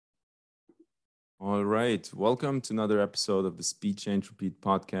All right. Welcome to another episode of the Speed Change Repeat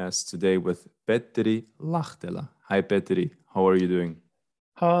podcast today with Petteri Lahtela. Hi, Petteri. How are you doing?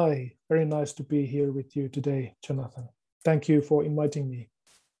 Hi, very nice to be here with you today, Jonathan. Thank you for inviting me.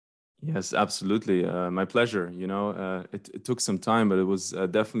 Yes, absolutely. My pleasure. It took some time, but it was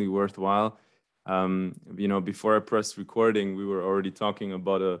definitely worthwhile. Before I pressed recording, we were already talking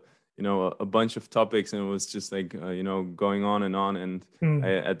about a bunch of topics, and it was just like, going on and on. And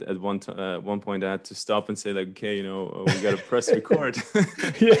Mm. one point, I had to stop and say, like, okay, we got to press record.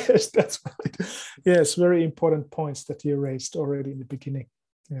 Yes, that's right. Yes, very important points that you raised already in the beginning.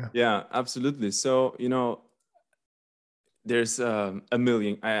 Yeah. Yeah, absolutely. So, there's a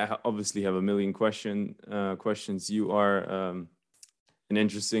million. Obviously have a million questions. You are an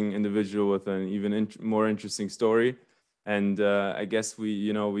interesting individual with an even more interesting story, and I guess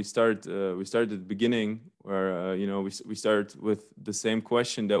we start at the beginning where we start with the same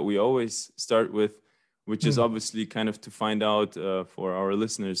question that we always start with, which is Mm. obviously kind of to find out for our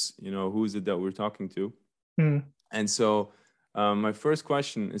listeners, who is it that we're talking to, Mm. and so my first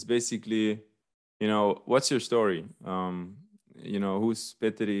question is basically, what's your story? Who's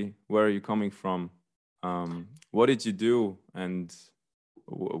Petteri? Where are you coming from? What did you do? And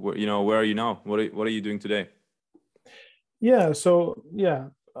where are you now? What are you doing today? Yeah,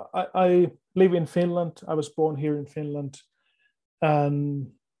 I live in Finland. I was born here in Finland,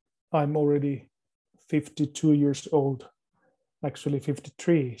 and I'm already 52 years old, actually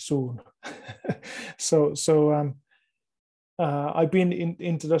 53 soon. I've been in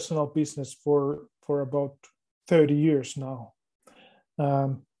international business for about 30 years now.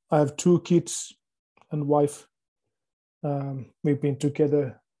 I have two kids and wife. We've been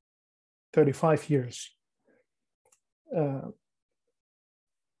together 35 years.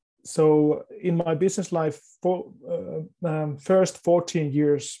 So in my business life, for first 14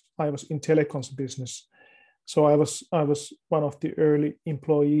 years, I was in telecoms business. So I was one of the early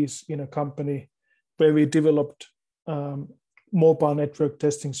employees in a company where we developed mobile network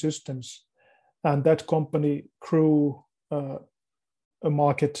testing systems, and that company grew a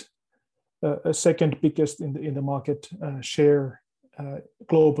market, a second biggest in the market share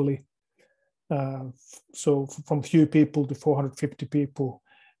globally. So from few people to 450 people.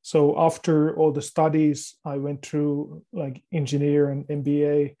 So after all the studies, I went through like engineer and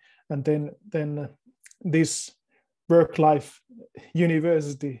MBA, and then this work life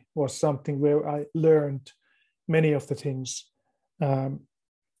university was something where I learned many of the things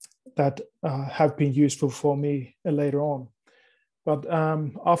that have been useful for me later on. But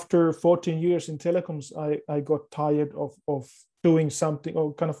after 14 years in telecoms, I got tired of doing something,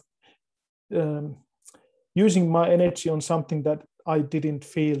 or kind of using my energy on something that I didn't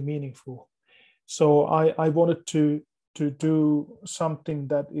feel meaningful. So I wanted to do something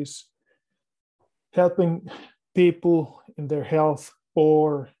that is helping people in their health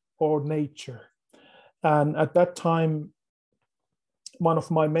or nature. And at that time, one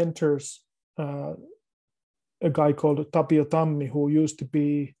of my mentors, a guy called Tapio Tammi, who used to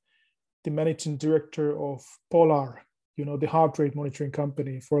be the managing director of Polar, the heart rate monitoring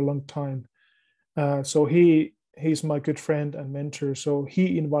company for a long time. So he's my good friend and mentor. So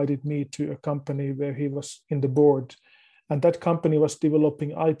he invited me to a company where he was in the board, and that company was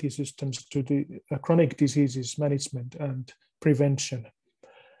developing IT systems to the chronic diseases management and prevention.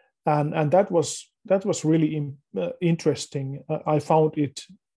 And that was really interesting. I found it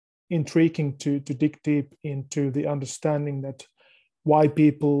intriguing to dig deep into the understanding that why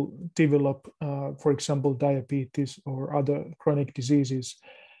people develop, for example, diabetes or other chronic diseases.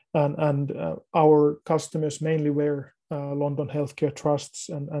 And our customers mainly were London healthcare trusts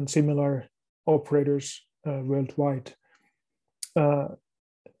and similar operators worldwide. Uh,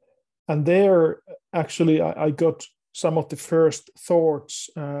 and there, actually, I got some of the first thoughts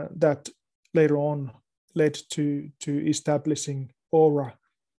that later on led to establishing Aura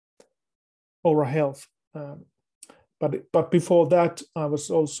Health. But before that, I was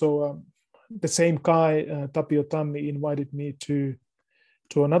also the same guy, Tapio Tammi, invited me to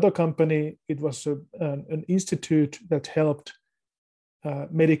another company. It was an institute that helped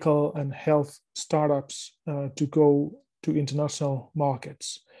medical and health startups to go to international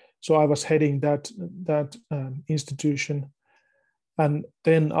markets. So I was heading that institution, and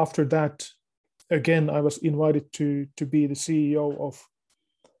then after that, again, I was invited to be the CEO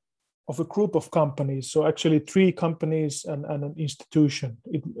of a group of companies. So actually, three companies and an institution.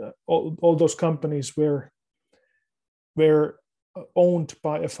 All those companies were owned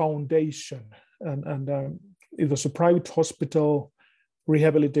by a foundation, and it was a private hospital,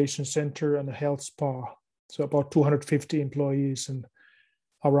 rehabilitation center, and a health spa. So about 250 employees,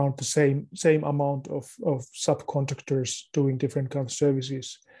 around the same amount of subcontractors doing different kind of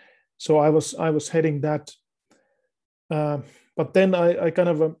services. So I was heading that, but then I kind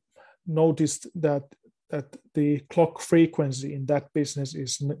of noticed that the clock frequency in that business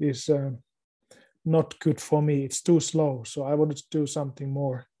is not good for me. It's too slow. So I wanted to do something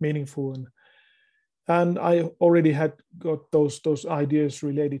more meaningful, and I already had got those ideas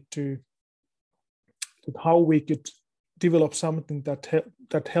related to how we could develop something that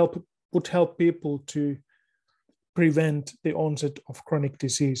would help people to prevent the onset of chronic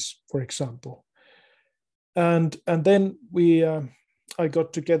disease, for example. And then I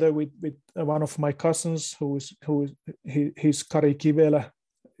got together with one of my cousins he's Kari Kivelä.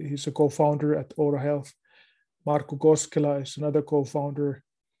 He's a co-founder at Oura Health. Markku Koskela is another co-founder.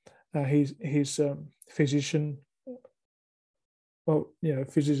 He's a physician.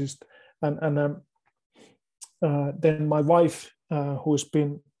 Physicist. And then my wife, who's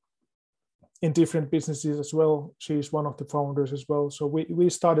been in different businesses as well, she's one of the founders as well. So we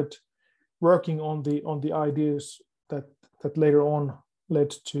started working on the ideas that later on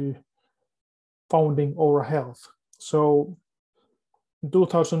led to founding Oura Health. So in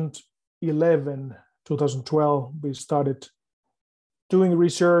 2011, 2012, we started doing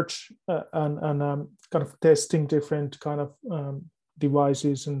research and kind of testing different kind of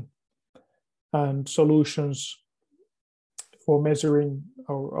devices and solutions for measuring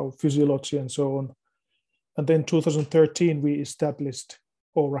our physiology and so on. And then 2013, we established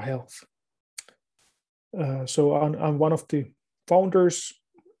Oura Health. So I'm one of the founders,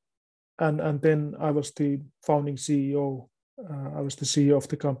 and then I was the founding CEO. I was the CEO of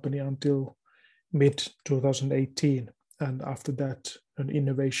the company until mid 2018, and after that, an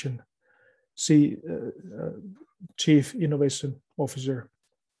chief innovation officer,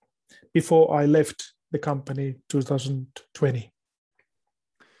 before I left the company 2020.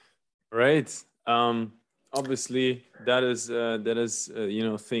 Right. Obviously, that is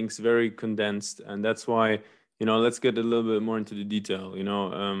things very condensed, and that's why let's get a little bit more into the detail.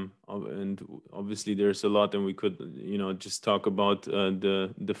 And obviously there's a lot, and we could just talk about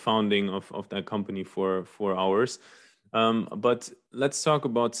the founding of that company for 4 hours. But let's talk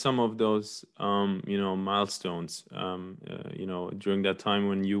about some of those milestones during that time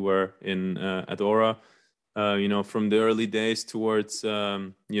when you were at Oura. From the early days towards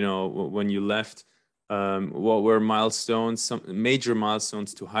when you left. What were milestones, some major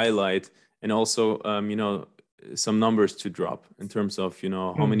milestones to highlight, and also some numbers to drop in terms of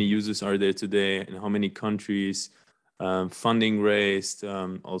how many users are there today and how many countries, funding raised,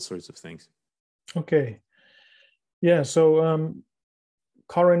 all sorts of things. Okay. Yeah. So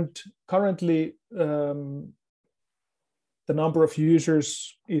currently the number of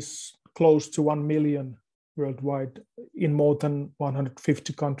users is close to 1 million worldwide in more than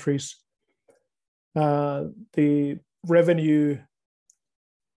 150 countries. The revenue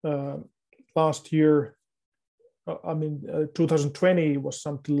last year, 2020 was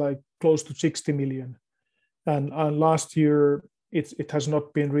something like close to 60 million, and last year it has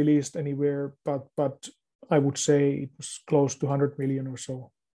not been released anywhere, but I would say it was close to 100 million or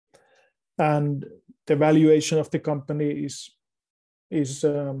so. And the valuation of the company is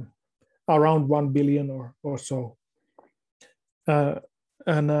around 1 billion or so.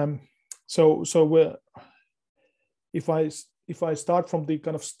 So if I start from the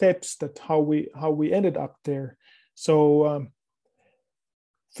kind of steps that how we ended up there. So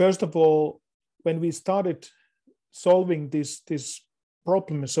first of all, when we started solving this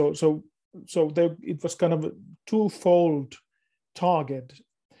problem, so there, it was kind of a twofold target.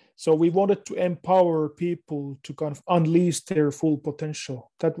 So we wanted to empower people to kind of unleash their full potential.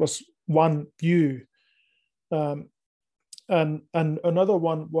 That was one view. And another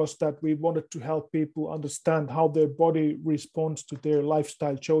one was that we wanted to help people understand how their body responds to their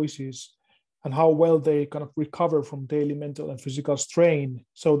lifestyle choices and how well they kind of recover from daily mental and physical strain,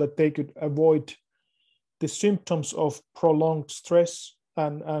 so that they could avoid the symptoms of prolonged stress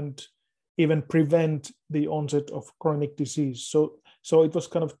and even prevent the onset of chronic disease. So it was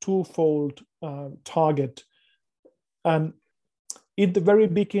kind of twofold target. And in the very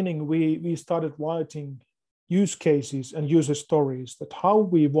beginning, we started writing use cases and user stories, that how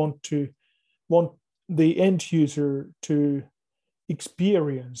we want the end user to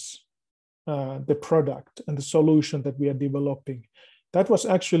experience the product and the solution that we are developing. That was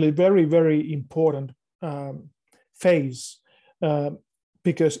actually very, very important phase,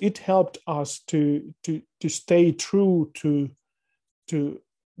 because it helped us to stay true to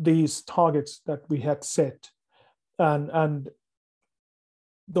these targets that we had set, and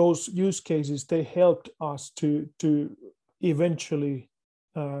those use cases, they helped us to eventually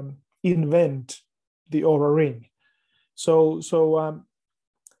invent the Oura Ring. So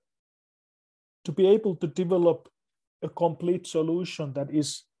to be able to develop a complete solution that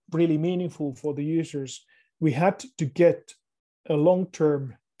is really meaningful for the users, we had to get a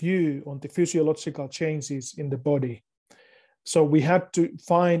long-term view on the physiological changes in the body. So we had to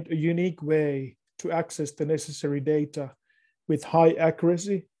find a unique way to access the necessary data with high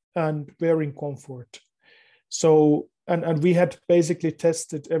accuracy and wearing comfort. So, and we had basically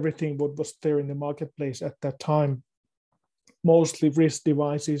tested everything what was there in the marketplace at that time, mostly wrist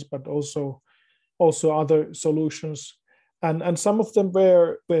devices, but also other solutions. And some of them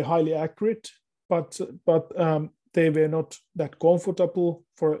were highly accurate, but they were not that comfortable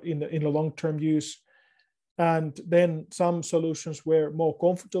for in a long-term use. And then some solutions were more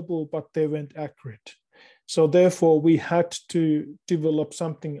comfortable, but they weren't accurate. So therefore, we had to develop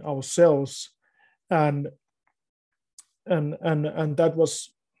something ourselves, and that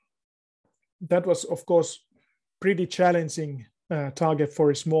was of course pretty challenging target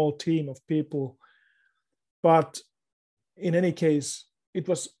for a small team of people. But in any case, it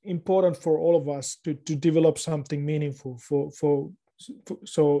was important for all of us to develop something meaningful so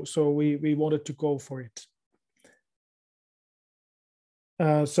we wanted to go for it.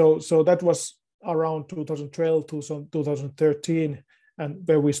 So that was around 2012 to 2013, and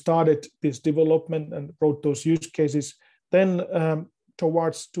where we started this development and wrote those use cases. Then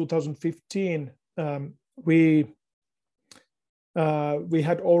towards 2015, we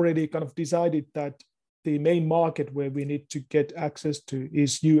had already kind of decided that the main market where we need to get access to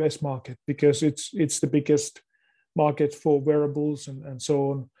is US market, because it's the biggest market for wearables and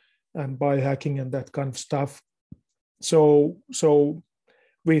so on, and biohacking and that kind of stuff. So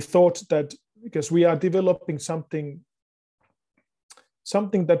we thought that because we are developing something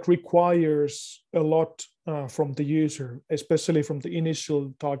that requires a lot from the user, especially from the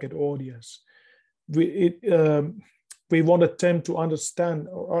initial target audience, we wanted them to understand,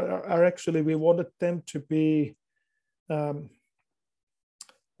 or actually we wanted them to be,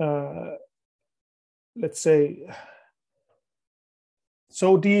 let's say,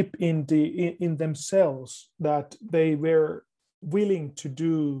 so deep in themselves that they were willing to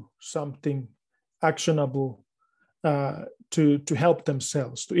do something actionable to help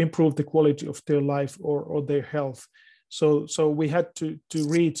themselves, to improve the quality of their life or their health. So we had to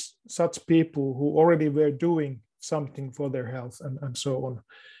reach such people who already were doing something for their health and so on.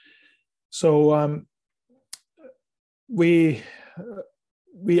 So we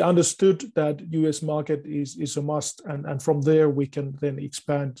understood that US market is a must, and from there we can then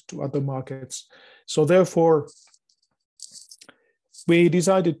expand to other markets. So therefore, we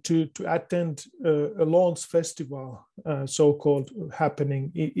decided to attend a launch festival, so-called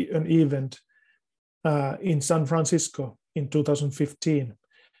happening, an event in San Francisco in 2015.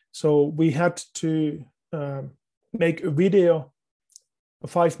 So we had to make a video, a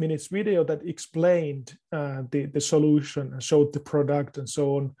 5 minutes video that explained the solution and showed the product and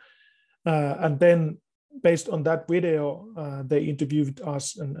so on. And then based on that video, they interviewed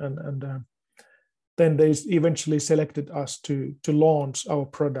us and then they eventually selected us to launch our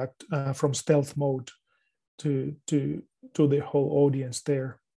product from stealth mode to the whole audience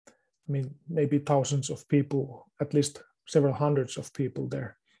there. I mean, maybe thousands of people, at least several hundreds of people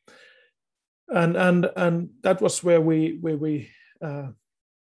there. And that was where we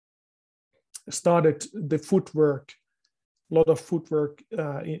started the footwork, a lot of footwork,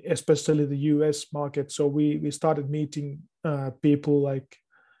 especially the US market. So we started meeting people like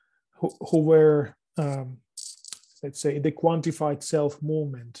who were, let's say, the quantified self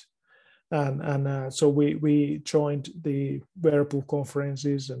movement. And so we joined the wearable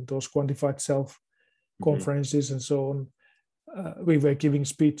conferences and those quantified self conferences and so on. We were giving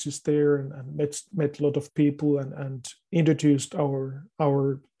speeches there and met a lot of people and introduced our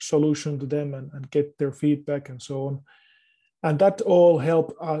solution to them and get their feedback and so on. And that all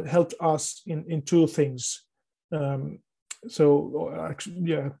helped us in two things. So actually,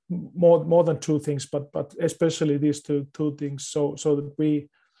 yeah, more than two things, but especially these two things. So that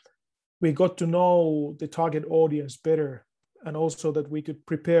we got to know the target audience better, and also that we could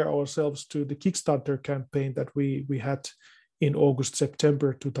prepare ourselves to the Kickstarter campaign that we had in August,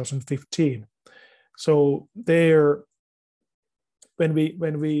 September 2015. So there, when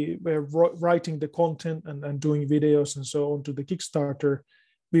we were writing the content and doing videos and so on to the Kickstarter,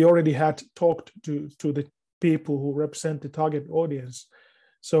 we already had talked to the people who represent the target audience.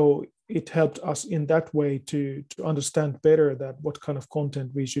 So it helped us in that way to understand better that what kind of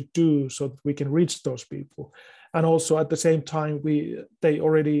content we should do so that we can reach those people. And also at the same time, they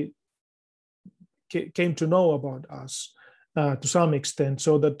already came to know about us. to some extent,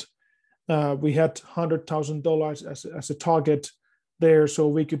 so that we had $100,000 as a target there, so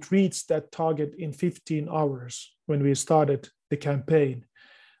we could reach that target in 15 hours when we started the campaign.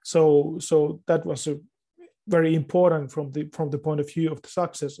 So that was a very important from the point of view of the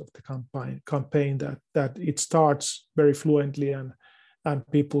success of the campaign that it starts very fluently and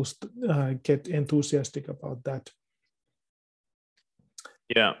people get enthusiastic about that.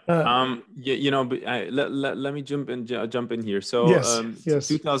 Yeah. But let me jump in here. So yes.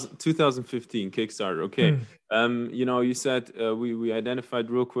 2015 Kickstarter. Okay. You said we identified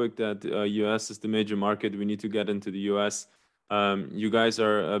real quick that US is the major market. We need to get into the US. You guys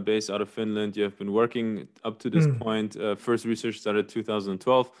are based out of Finland. You have been working up to this point. First research started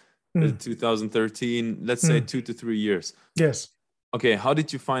 2012, 2013. Let's say 2 to 3 years. Yes. Okay. How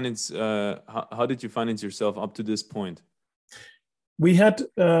did you finance? How did you finance yourself up to this point? We had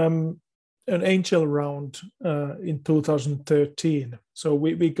an angel round in 2013. So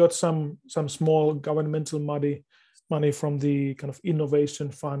we got some small governmental money from the kind of innovation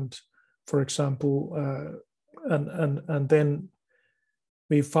fund, for example, and then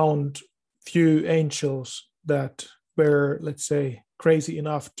we found few angels that were, let's say, crazy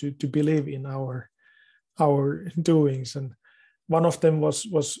enough to believe in our doings, and one of them was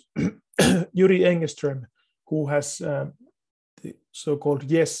Juri Engeström, who has the so-called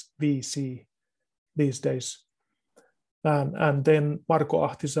Yes VC these days, and then Marko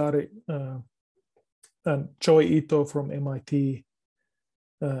Ahtisaari and Joy Ito from MIT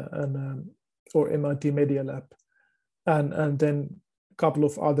or MIT Media Lab, and then a couple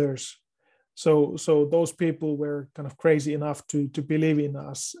of others. So those people were kind of crazy enough to believe in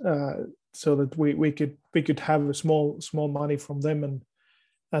us, so that we could have a small money from them,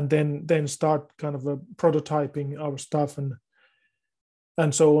 and then start kind of prototyping our stuff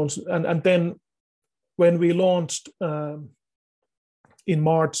and so on. And then when we launched in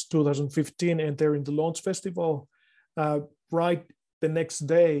March 2015, entering the launch festival, right the next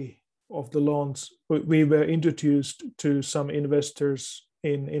day of the launch, we were introduced to some investors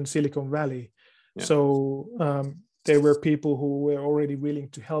in Silicon Valley. Yeah. So there were people who were already willing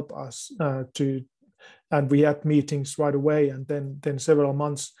to help us and we had meetings right away, and then several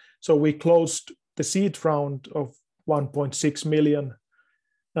months. So we closed the seed round of 1.6 million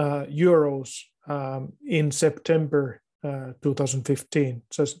euros in September 2015,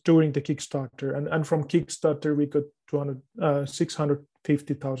 just during the Kickstarter, and from Kickstarter we got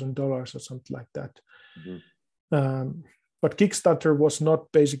 $650,000 or something like that. But Kickstarter was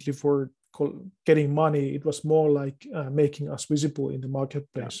not basically for getting money; it was more like making us visible in the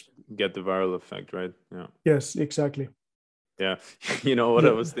marketplace. Get the viral effect, right? Yeah. Yes, exactly. Yeah, what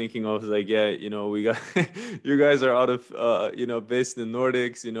I was thinking of is like, we got you guys are out of based in the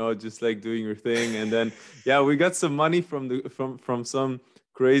Nordics, just like doing your thing, and then we got some money from some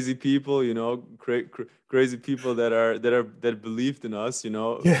crazy people, crazy people that believed in us,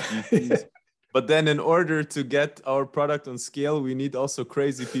 But then in order to get our product on scale, we need also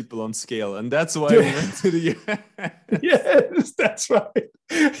crazy people on scale, and that's why we went to the US. Yes, that's right.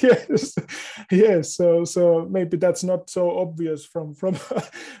 Yes. So maybe that's not so obvious from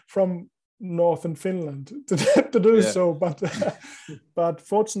northern Finland to do so, but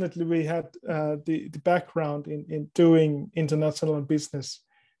fortunately we had the background in doing international business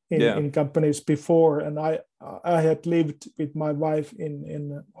in companies before, and I had lived with my wife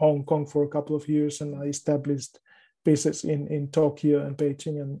in Hong Kong for a couple of years, and I established business in Tokyo and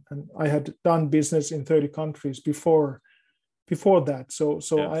Beijing, and I had done business in 30 countries before that. So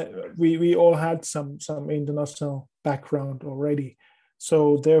we all had some international background already.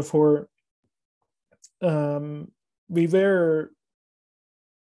 So therefore, we were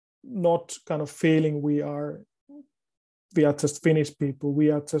not kind of feeling we are just Finnish people.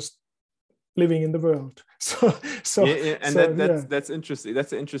 We are just living in the world. That's interesting.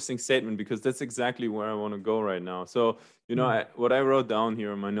 That's an interesting statement, because that's exactly where I want to go right now. So, what I wrote down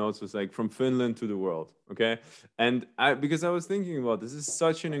here in my notes was like, from Finland to the world. Okay. And because I was thinking about this is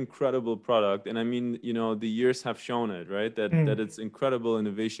such an incredible product. And I mean, the years have shown it, right? That it's incredible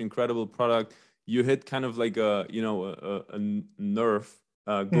innovation, incredible product. You hit kind of like a nerve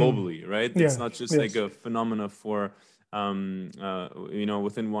globally, right? It's not just like a phenomena for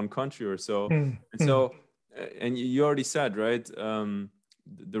within one country or so. And so, and you already said, right,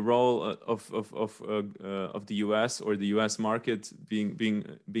 the role of the US, or the US market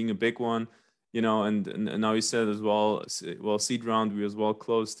being a big one, and now you said as well, seed round, we as well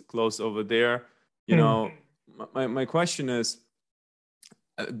closed over there. My question is,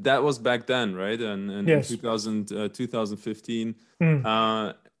 that was back then, right? And in 2015,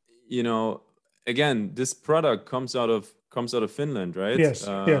 again, this product comes out of comes out of Finland, right? Yes,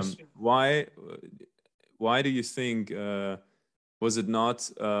 yes. Why do you think was it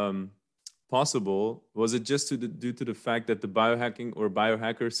not possible? Was it just due to the fact that the biohacking or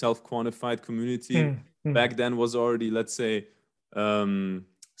biohacker self-quantified community back then was already, let's say,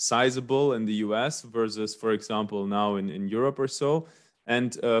 sizable in the US versus, for example, now in Europe or so?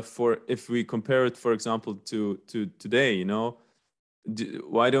 And for if we compare it, for example, to today, you know,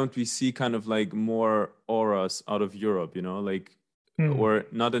 why don't we see kind of like more auras out of Europe, you know, like, or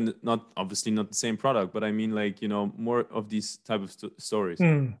not obviously not the same product, but I mean, like, you know, more of these type of stories.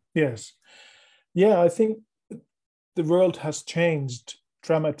 Yes. Yeah, I think the world has changed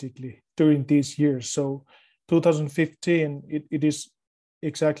dramatically during these years. So 2015, it is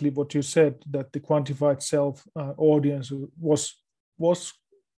exactly what you said, that the quantified self audience was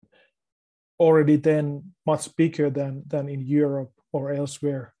already then much bigger than in Europe or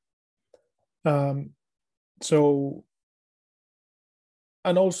elsewhere. So,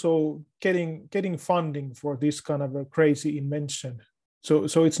 and also getting funding for this kind of a crazy invention. So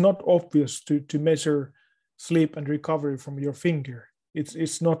it's not obvious to measure sleep and recovery from your finger.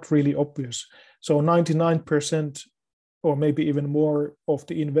 It's not really obvious. So 99% or maybe even more of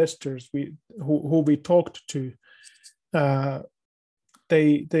the investors who we talked to,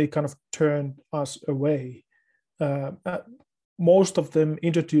 they kind of turned us away. Most of them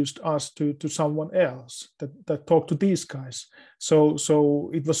introduced us to someone else that talked to these guys.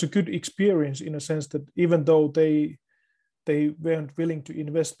 So it was a good experience in a sense that even though they weren't willing to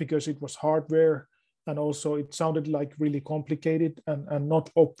invest because it was hardware, and also it sounded like really complicated and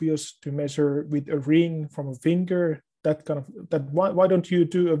not obvious to measure with a ring from a finger, why don't you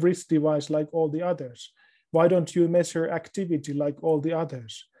do a wrist device like all the others? Why don't you measure activity like all the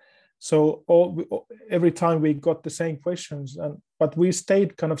others? So every time we got the same questions, but we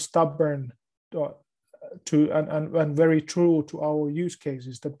stayed kind of stubborn and very true to our use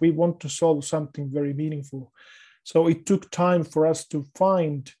cases, that we want to solve something very meaningful. So it took time for us to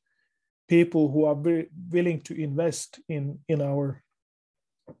find people who are very willing to invest in our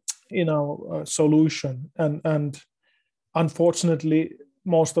solution, and unfortunately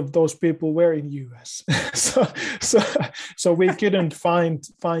most of those people were in US. so we couldn't find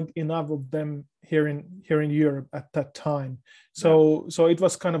enough of them here in Europe at that time. So it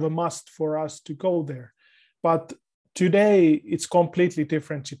was kind of a must for us to go there. But today it's completely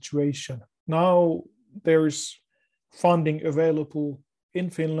different situation. Now there's funding available in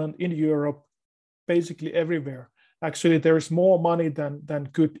Finland, in Europe, basically everywhere. Actually, there is more money than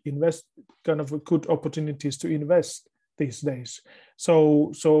good good opportunities to invest these days.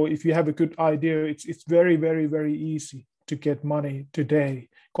 So if you have a good idea, it's very, very, very easy to get money today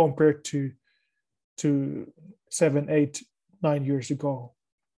compared to 7, 8, 9 years ago.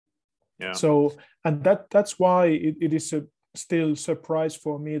 Yeah. So, and that's why it is still surprise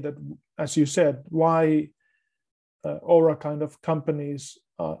for me that, as you said, why Aura kind of companies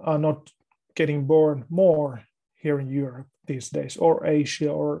are not getting born more here in Europe these days, or Asia,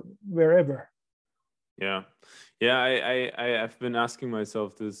 or wherever. Yeah, I've been asking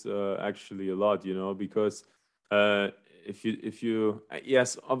myself this actually a lot, you know, because if you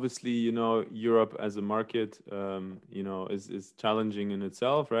yes, obviously, you know, Europe as a market, you know, is challenging in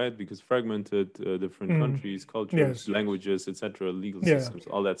itself, right? Because fragmented, different countries, cultures, languages, etc., legal systems,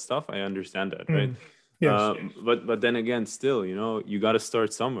 all that stuff. I understand that, right? Yes. But then again, still, you know, you got to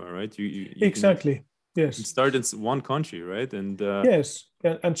start somewhere, right? You exactly. Yes. You start in one country, right? And yes,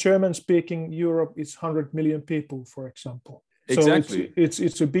 and German-speaking Europe is 100 million people, for example. Exactly. So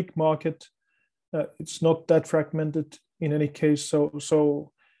it's a big market. It's not that fragmented in any case.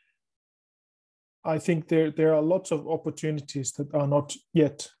 So I think there are lots of opportunities that are not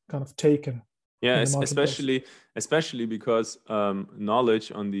yet kind of taken. Yeah, especially because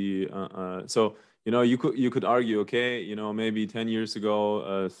knowledge on the so, you know, you could argue, okay, you know, maybe 10 years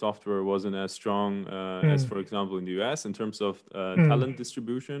ago software wasn't as strong as, for example, in the US in terms of talent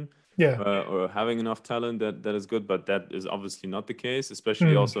distribution. Or having enough talent that is good, but that is obviously not the case,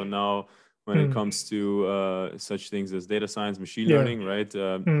 especially also now when it comes to such things as data science, machine learning, right?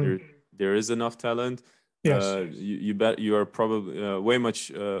 There is enough talent. Yes. You are probably way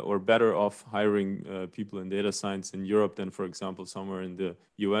much or better off hiring people in data science in Europe than, for example, somewhere in the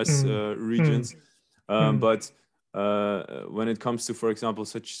US regions. But when it comes to, for example,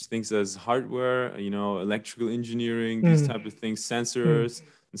 such things as hardware, you know, electrical engineering, these type of things, sensors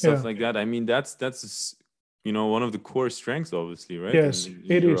and stuff like that. I mean, that's you know, one of the core strengths, obviously, right? Yes, in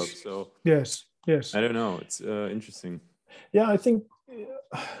it Europe. is. So yes. I don't know. It's interesting. Yeah, I think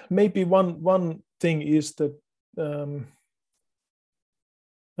maybe one thing is that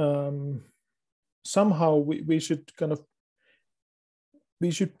somehow we should kind of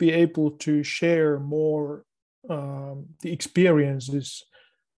we should be able to share more the experiences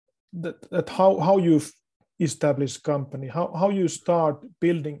that how you've established company, how you start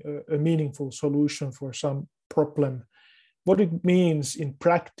building a meaningful solution for some problem, what it means in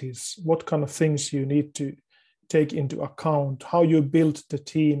practice, what kind of things you need to take into account, how you build the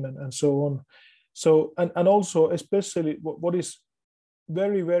team, and so on. So and also especially what is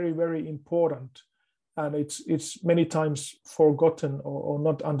very, very, very important, and it's many times forgotten or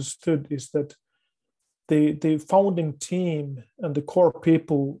not understood, is that the founding team and the core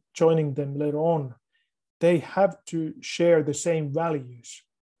people joining them later on, they have to share the same values.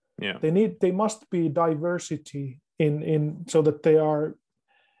 Yeah. They must be diversity in so that they are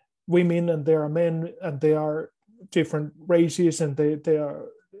women and they are men and they are different races and they are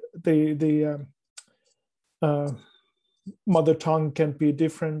the mother tongue can be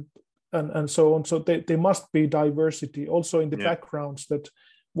different and so on. So they must be diversity also in the backgrounds, that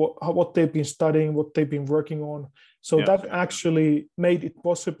what they've been studying, what they've been working on. So that actually made it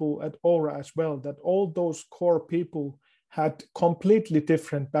possible at Aura as well, that all those core people had completely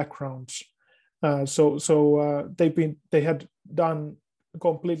different backgrounds. They had done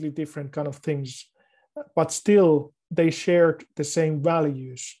completely different kind of things, but still they shared the same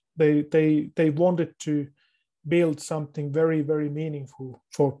values. They wanted to build something very, very meaningful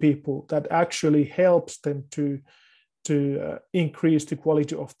for people that actually helps them to increase the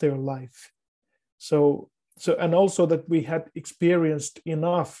quality of their life. So and also that we had experienced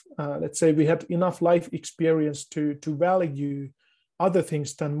enough, let's say we had enough life experience to value other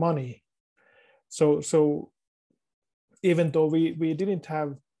things than money. So even though we didn't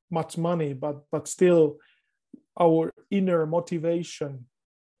have much money, but still our inner motivation,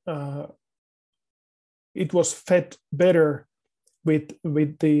 it was fed better with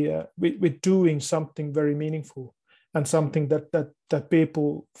doing something very meaningful and something that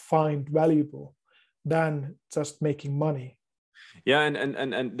people find valuable than just making money. Yeah,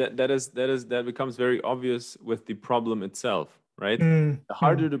 and that becomes very obvious with the problem itself, right? The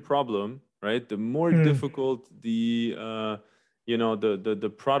harder the problem, right, the more difficult the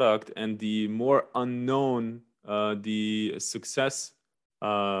the product, and the more unknown the success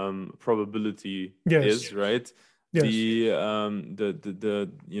probability is, right? Yes. The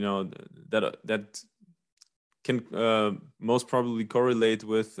that can most probably correlate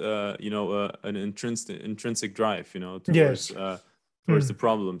with an intrinsic drive, towards towards the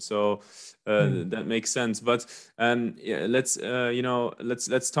problem. So that makes sense. But let's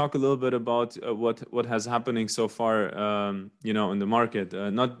talk a little bit about what has happening so far, in the market.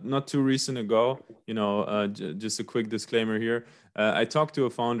 Not too recent ago, just a quick disclaimer here. I talked to a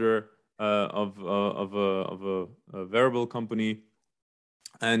founder of a wearable company,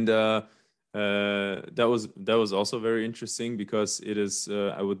 and that was also very interesting, because it is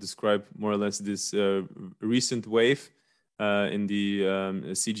I would describe more or less this recent wave in the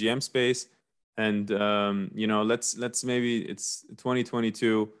CGM space. And let's maybe, it's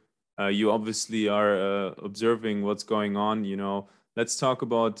 2022. You obviously are observing what's going on. Let's talk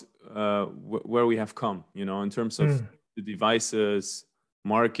about where we have come. In terms of the devices,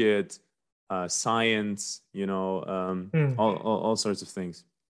 market, science. All sorts of things.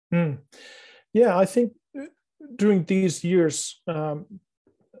 Yeah, I think during these years,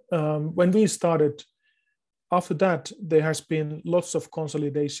 when we started, after that, there has been lots of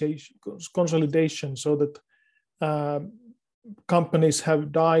consolidation, so that companies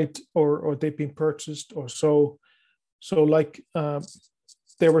have died or they've been purchased or so. So like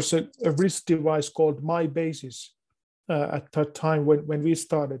there was a wrist device called MyBasis at that time when we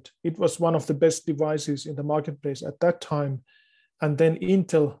started. It was one of the best devices in the marketplace at that time. And then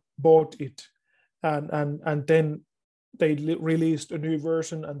Intel bought it, and then they released a new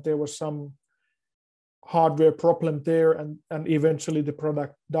version, and there was some hardware problem there, and eventually the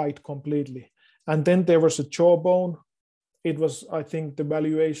product died completely. And then there was a Jawbone. It was, I think the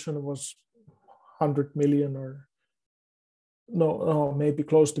valuation was 100 million, or no, maybe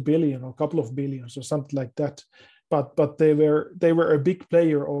close to billion, or a couple of billions or something like that. But they were a big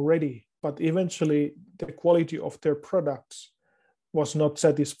player already, but eventually the quality of their products was not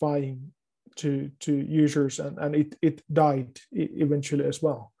satisfying to users, and it died eventually as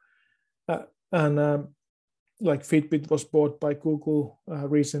well. Like Fitbit was bought by Google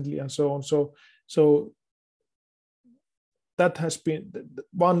recently, and so on. So that has been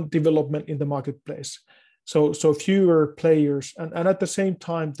one development in the marketplace. So fewer players, and at the same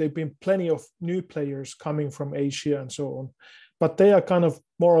time, there've been plenty of new players coming from Asia and so on, but they are kind of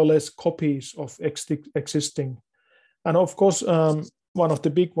more or less copies of existing. And of course, one of the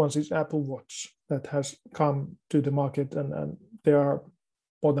big ones is Apple Watch that has come to the market, and there are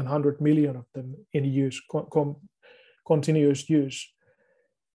more than 100 million of them in use, continuous use.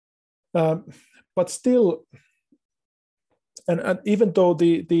 But still, and even though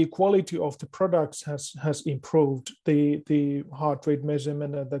the quality of the products has improved, the heart rate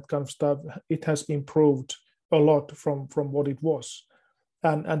measurement and that kind of stuff, it has improved a lot from what it was,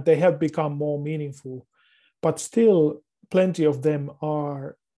 and they have become more meaningful. But still, plenty of them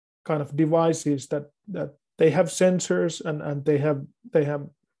are kind of devices that they have sensors and they have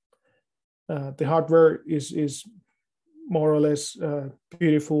the hardware is more or less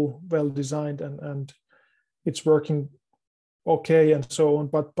beautiful, well designed, and it's working okay and so on.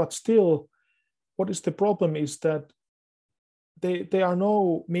 But still, what is the problem is that there are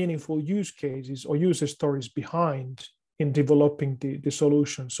no meaningful use cases or user stories behind in developing the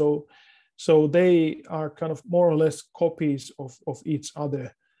solution. So they are kind of more or less copies of each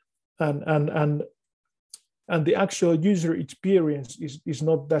other, and the actual user experience is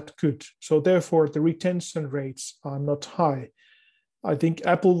not that good. So therefore, the retention rates are not high. I think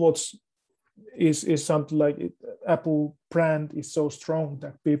Apple Watch is something like it. Apple brand is so strong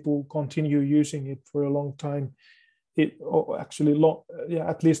that people continue using it for a long time.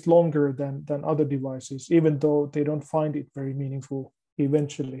 At least longer than other devices, even though they don't find it very meaningful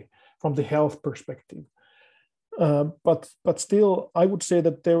eventually from the health perspective. But still, I would say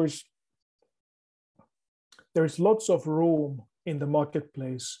that there is lots of room in the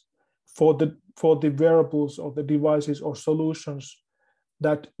marketplace for the wearables or the devices or solutions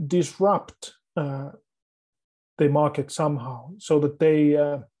that disrupt the market somehow, so that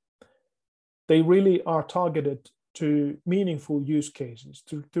they really are targeted to meaningful use cases,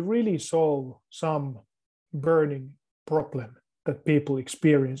 to really solve some burning problem that people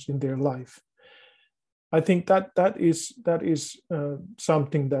experience in their life. I think that is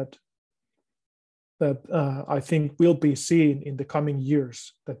something that I think will be seen in the coming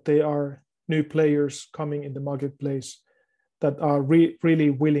years, that there are new players coming in the marketplace that are really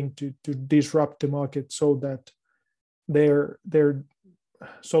willing to disrupt the market, so that their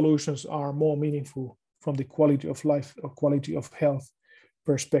solutions are more meaningful from the quality of life or quality of health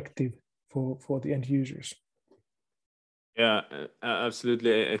perspective for the end users. Yeah,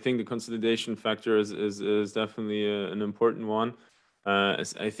 absolutely. I think the consolidation factor is definitely an important one.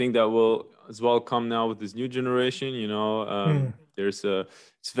 I think that will as well come now with this new generation.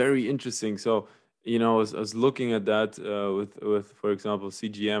 It's very interesting. So, I was looking at that with for example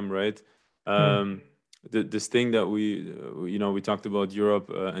CGM, right? This thing that we talked about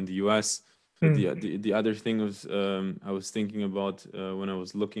Europe and the US. But the other thing was I was thinking about when I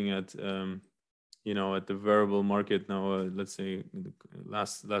was looking at at the wearable market now, let's say the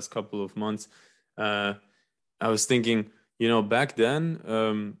last couple of months, I was thinking, back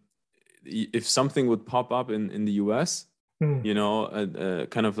then, if something would pop up in the US,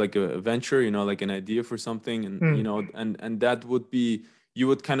 kind of like a venture, like an idea for something, and and that would be, you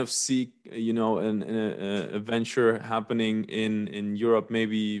would kind of see, a venture happening in Europe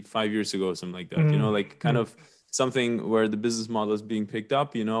maybe 5 years ago, something like that, like kind of something where the business model is being picked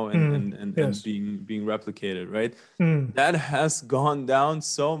up, and Yes. being replicated, right? That has gone down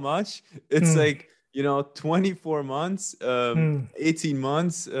so much. It's like, 24 months, 18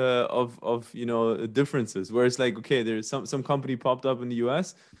 months of differences, where it's like, okay, there's some company popped up in the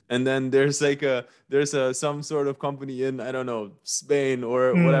US, and then there's like some sort of company in, I don't know, Spain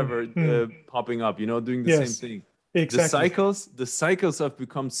or whatever, popping up, doing the same thing. Exactly. The cycles have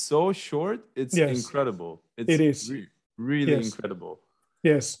become so short. It's incredible. It is really incredible.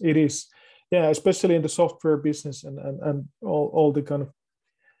 Yes, it is. Yeah, especially in the software business and all the kind of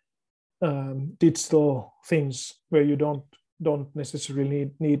digital things where you don't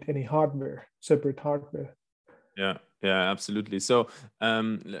necessarily need any separate hardware. Yeah, absolutely. So,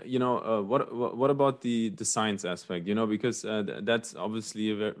 what about the science aspect? Because that's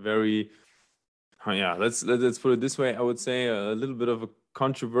obviously a very let's put it this way. I would say a little bit of a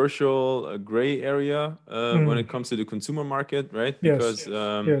controversial gray area when it comes to the consumer market, right? Because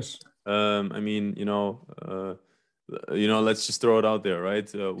I mean, let's just throw it out there, right?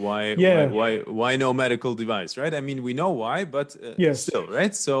 Why no medical device, right? I mean, we know why, but still,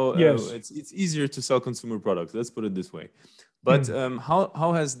 right? So it's easier to sell consumer products. Let's put it this way. But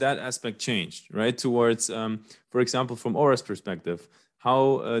how has that aspect changed, right? Towards, for example, from Aura's perspective,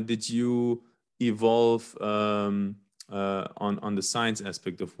 how did you evolve on the science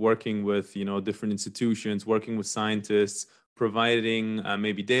aspect of working with different institutions, working with scientists, providing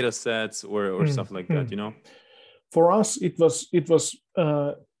maybe data sets or stuff like that, For us, it was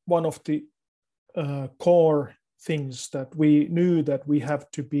one of the core things that we knew that we have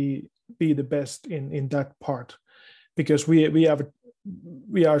to be the best in that part, because we have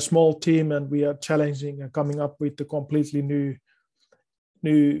we are a small team and we are challenging and coming up with a completely new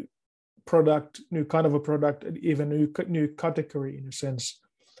product, new kind of a product, even new category in a sense.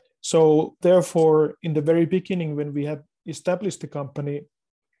 So therefore, in the very beginning, when we had established the company,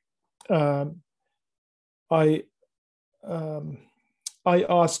 I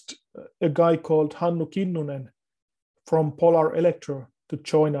asked a guy called Hannu Kinnunen from Polar Electro to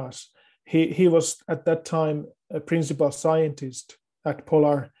join us. He was at that time a principal scientist at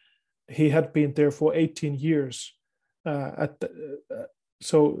Polar. He had been there for 18 years. And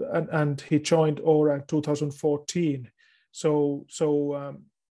he joined Aura in 2014. So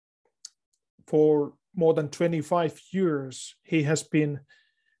for more than 25 years, he has been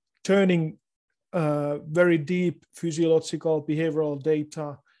turning very deep physiological behavioral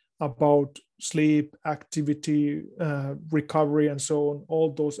data about sleep, activity, recovery, and so on,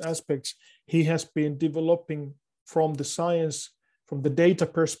 all those aspects. He has been developing from the science, from the data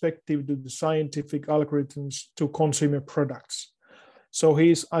perspective to the scientific algorithms to consumer products. So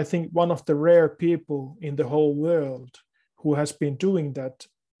he's, I think, one of the rare people in the whole world who has been doing that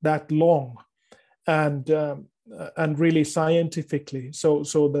long and really scientifically, so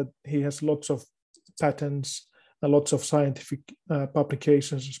that he has lots of patents and lots of scientific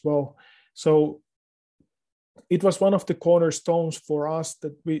publications as well. So it was one of the cornerstones for us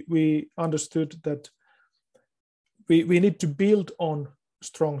that we understood that we need to build on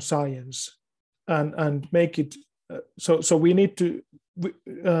strong science and make it so we need to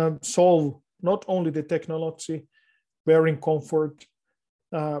solve not only the technology, wearing comfort,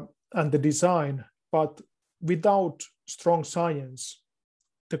 and the design, but without strong science,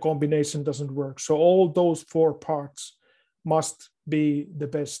 the combination doesn't work. So all those four parts must be the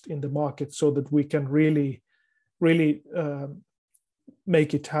best in the market so that we can really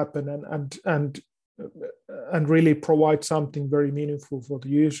make it happen and really provide something very meaningful for the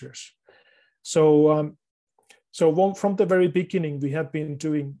users. So from the very beginning, we have been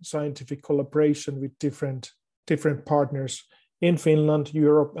doing scientific collaboration with different partners in Finland,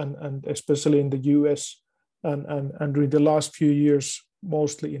 Europe, and especially in the US, and in the last few years,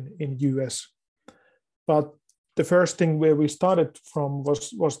 mostly in US. But the first thing where we started from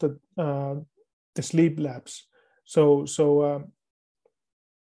was the sleep labs. So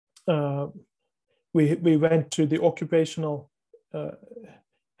we went to the occupational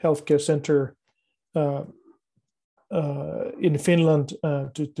healthcare center in Finland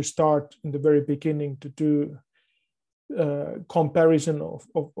to start in the very beginning to do comparison of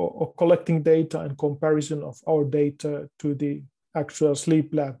collecting data and comparison of our data to the actual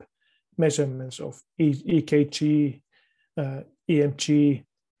sleep lab measurements of EKG, EMG,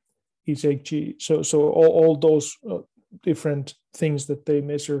 ECG. So all those different things that they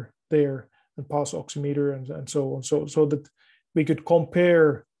measure there, and pulse oximeter and so on. So that we could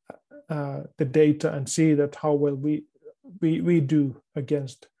compare the data and see that how well we do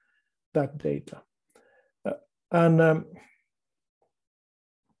against that data. And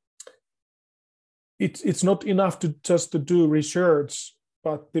it's not enough to just to do research,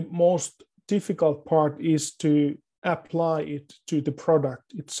 but the most difficult part is to apply it to the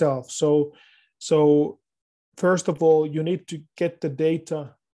product itself. So first of all, you need to get the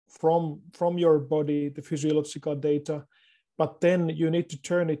data from your body, the physiological data, but then you need to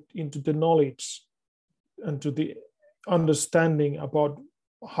turn it into the knowledge and to the understanding about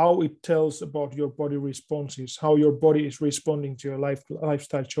how it tells about your body responses, how your body is responding to your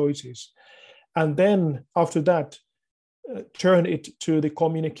lifestyle choices. And then after that, turn it to the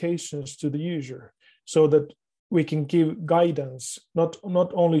communications to the user so that we can give guidance, not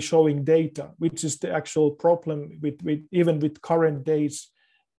only showing data, which is the actual problem with even with current days,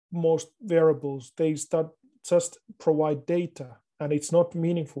 most wearables, they start just provide data and it's not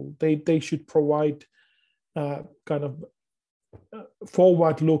meaningful. They should provide kind of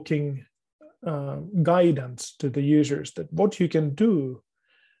forward-looking guidance to the users that what you can do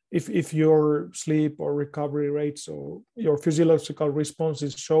if your sleep or recovery rates or your physiological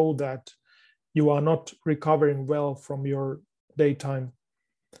responses show that you are not recovering well from your daytime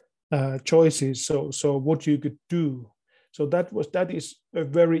choices. So what you could do. So that is a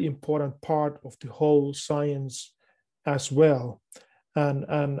very important part of the whole science as well,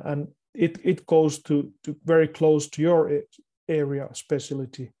 and it goes to very close to your area of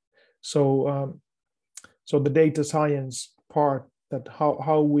specialty. So the data science part, that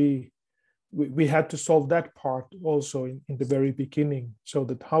how we had to solve that part also in the very beginning, so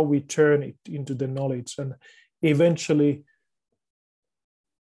that how we turn it into the knowledge. And eventually,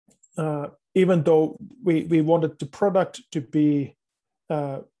 even though we wanted the product to be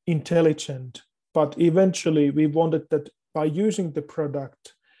intelligent, but eventually we wanted that by using the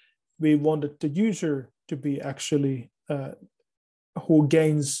product, we wanted the user to be actually who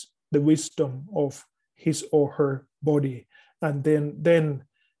gains the wisdom of his or her body, and then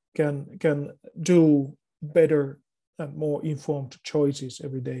can do better and more informed choices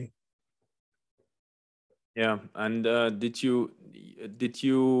every day. Yeah, and did you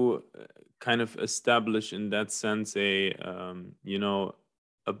kind of establish in that sense a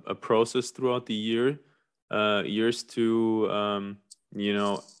a process throughout the years to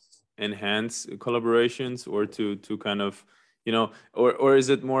enhance collaborations, or to kind of or is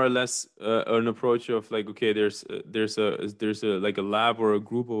it more or less an approach of like, okay, there's a like a lab or a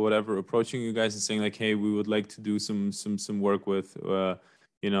group or whatever approaching you guys and saying like, hey, we would like to do some work with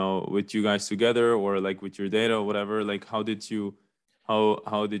with you guys together, or like with your data or whatever? Like, how did you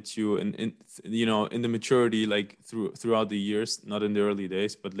in in the maturity, like throughout the years, not in the early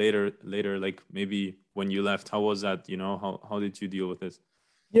days, but later, like maybe when you left, how was that? How did you deal with this?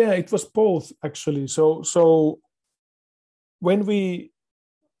 Yeah, it was both actually. So when we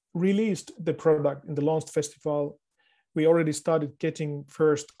released the product in the launch festival, we already started getting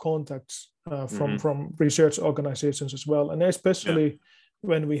first contacts from research organizations as well, and especially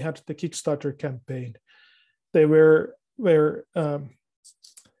when we had the Kickstarter campaign, they were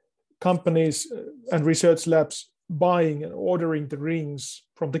companies and research labs buying and ordering the rings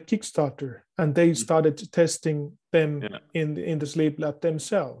from the Kickstarter, and they started testing them in the sleep lab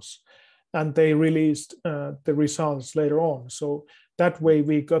themselves, and they released the results later on. So that way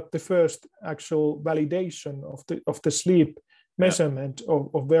we got the first actual validation of the sleep measurement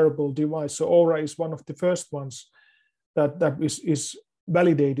of wearable device. So Oura is one of the first ones that is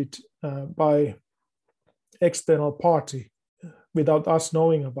validated by external party without us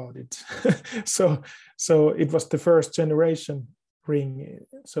knowing about it. so it was the first generation ring.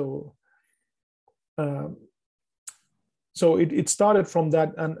 So it started from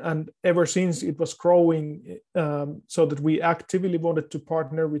that, and ever since it was growing, so that we actively wanted to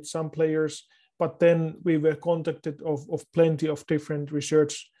partner with some players, but then we were contacted of plenty of different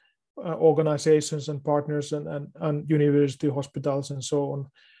research organizations and partners and university hospitals and so on,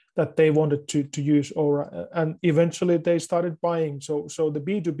 that they wanted to use Oura, and eventually they started buying. So the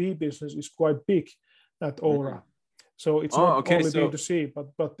B2B business is quite big at Oura. So it's not only B2C,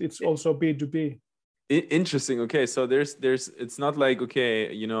 but it's also B2B. Interesting. Okay, so there's it's not like, okay,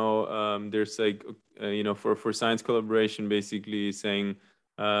 there's like for science collaboration, basically saying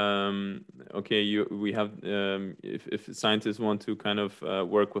okay, we have if scientists want to kind of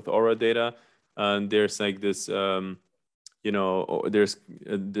work with Oura data, there's like this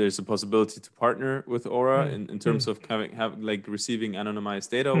there's a possibility to partner with Oura in terms of have like receiving anonymized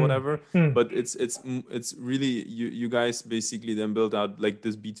data or whatever. But it's really you guys basically then build out like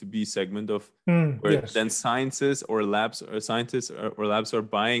this B2B segment of where then scientists or labs are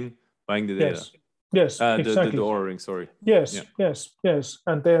buying the data. Yes, exactly. The Oura ring, sorry. Yes.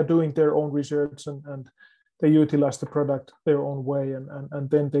 And they are doing their own research and they utilize the product their own way, and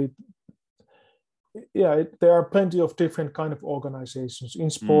then there are plenty of different kind of organizations in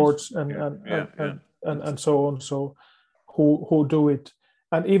sports and so on. So who do it,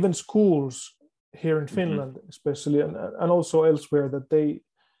 and even schools here in Finland, especially, and also elsewhere, that they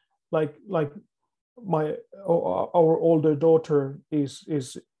like our older daughter is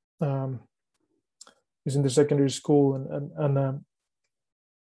in the secondary school, and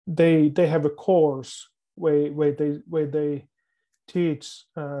they have a course where they teach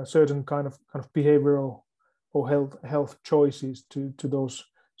certain kind of behavioral or health choices to those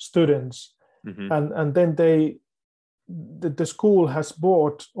students, and then the school has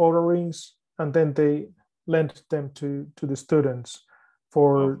bought Oura rings, and then they lent them to the students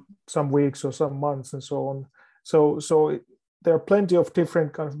for some weeks or some months and so on. So there are plenty of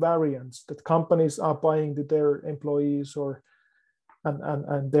different kind of variants that companies are buying to their employees,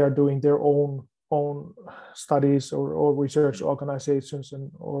 and they are doing their own studies or research organizations,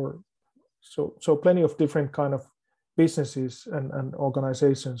 so plenty of different kind of businesses and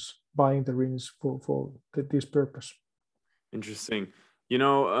organizations buying the rings for this purpose. Interesting.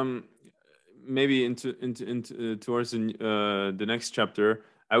 Maybe into towards the next chapter,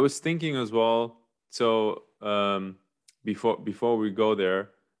 I was thinking as well. So before we go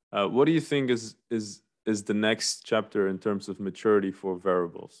there, what do you think is the next chapter in terms of maturity for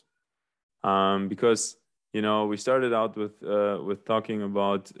wearables? Because we started out with talking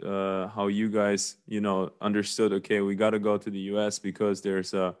about how you guys understood, okay, we got to go to the US because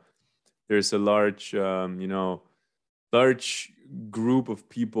there's a large large group of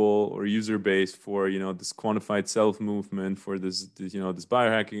people or user base for this quantified self movement, for this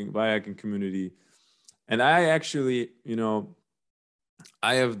biohacking community. And I actually,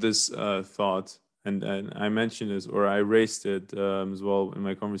 I have this thought, and I mentioned this, or I raised it as well in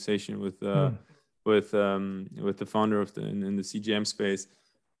my conversation with the founder of in the CGM space,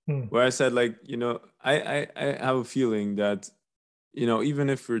 where I said, like, I have a feeling that, even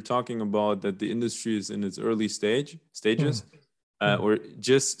if we're talking about that the industry is in its early stages, or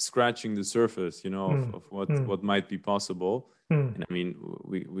just scratching the surface, of what might be possible. And I mean,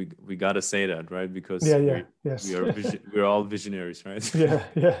 we gotta say that, right? Because we're all visionaries, right?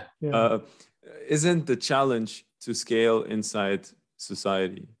 Isn't the challenge to scale inside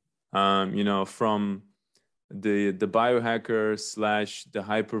society? From the biohacker / the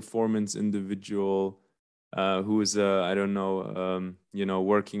high performance individual who is I don't know,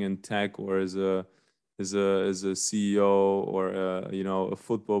 working in tech, or as a CEO, or a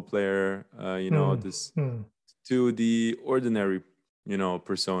football player, this to the ordinary,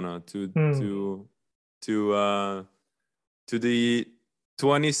 persona, to the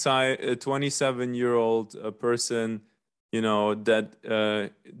 27-year-old person, that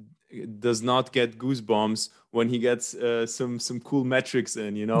does not get goosebumps when he gets some cool metrics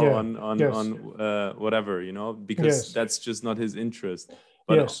in, on whatever, because that's just not his interest.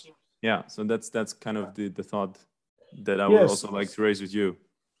 But yeah, so that's kind of the thought that I would also like to raise with you.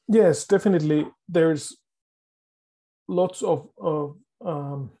 Yes, definitely. There's lots of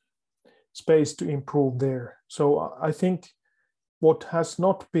space to improve there. So I think what has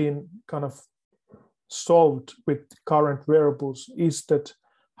not been kind of solved with current wearables is that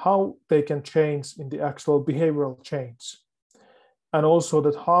how they can change in the actual behavioral change, and also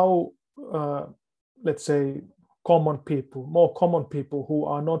that how let's say more common people who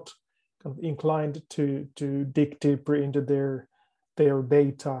are not kind of inclined to dig deeper into their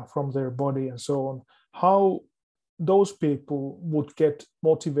data from their body and so on, how those people would get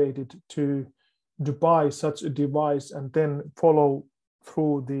motivated to buy such a device and then follow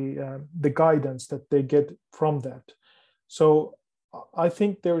through the guidance that they get from that. So I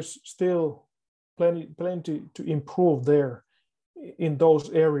think there's still plenty to improve there in those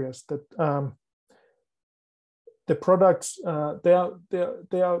areas. That the products they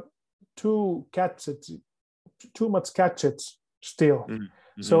are too much gadgets still,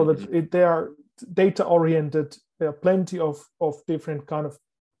 so that they are data oriented. There are plenty of different kind of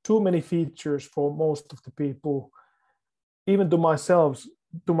too many features for most of the people. Even to myself,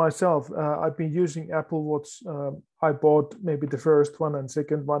 I've been using Apple Watch. I bought maybe the first one and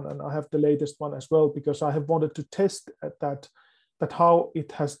second one, and I have the latest one as well, because I have wanted to test that how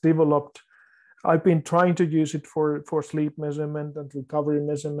it has developed. I've been trying to use it for sleep measurement and recovery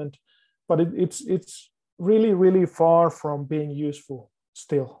measurement, but it's really far from being useful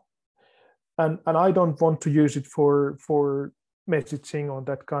still. And I don't want to use it for messaging on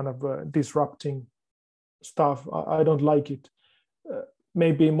that kind of disrupting stuff. I don't like it.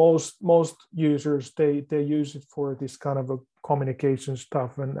 Maybe most users they use it for this kind of a communication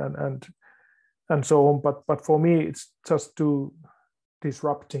stuff and so on. But for me, it's just too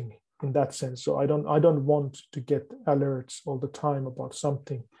disrupting in that sense. So I don't want to get alerts all the time about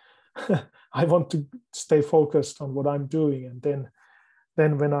something. I want to stay focused on what I'm doing, and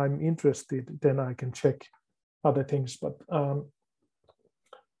then when I'm interested, then I can check other things. But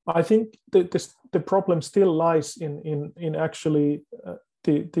I think the problem still lies in actually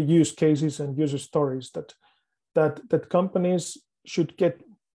the use cases and user stories that companies should get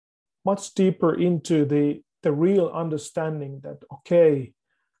much deeper into the real understanding that, okay,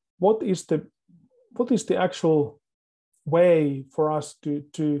 what is the actual way for us to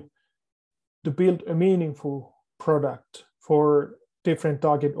build a meaningful product for different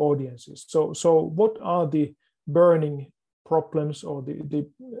target audiences. So what are the burning problems or the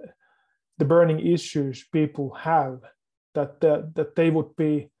burning issues people have that they would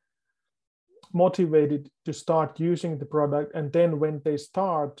be motivated to start using the product, and then when they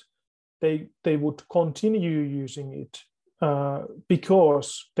start, they would continue using it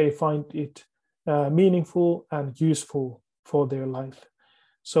because they find it meaningful and useful for their life.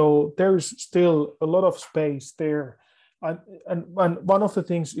 So there is still a lot of space there. And one of the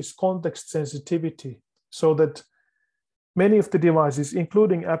things is context sensitivity, so that many of the devices,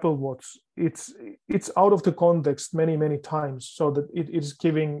 including Apple Watch, it's out of the context many times, so that it is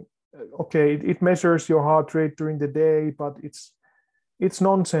giving, okay, it measures your heart rate during the day, but it's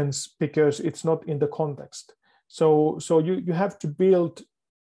nonsense because it's not in the context. So you have to build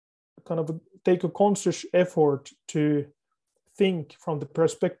take a conscious effort to think from the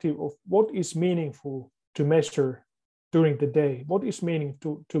perspective of what is meaningful to measure during the day, what is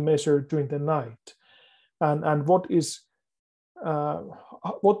meaningful to measure during the night, and what is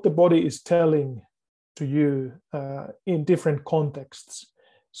what the body is telling to you in different contexts.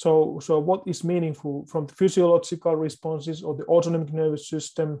 So what is meaningful from the physiological responses or the autonomic nervous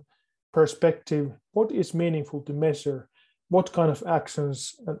system perspective? What is meaningful to measure? What kind of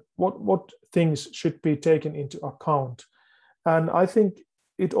actions and what things should be taken into account? And I think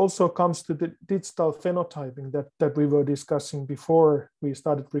it also comes to the digital phenotyping that we were discussing before we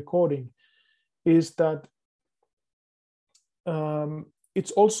started recording, is that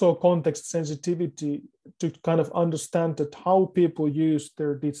it's also context sensitivity to kind of understand that how people use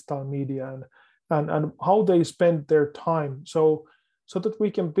their digital media and how they spend their time. So that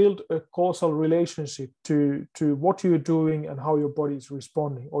we can build a causal relationship to what you're doing and how your body is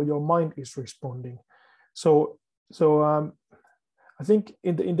responding or your mind is responding. So I think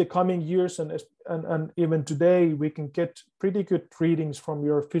in the coming years and even today, we can get pretty good readings from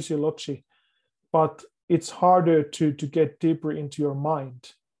your physiology, but it's harder to get deeper into your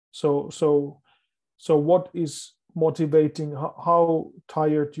mind. So what is motivating, how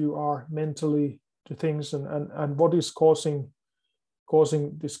tired you are mentally to things, and what is causing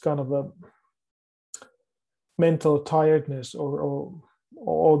this kind of a mental tiredness or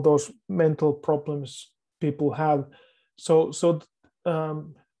all those mental problems people have.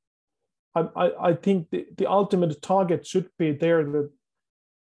 I think the ultimate target should be there, that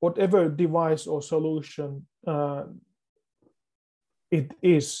whatever device or solution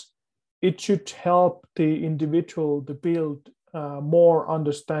it should help the individual to build more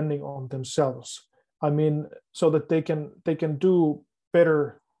understanding on themselves. I mean, so that they can do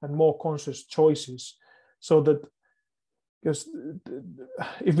better and more conscious choices. So that, because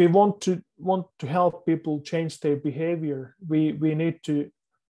if we want to help people change their behavior, we need to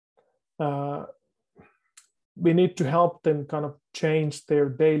help them kind of change their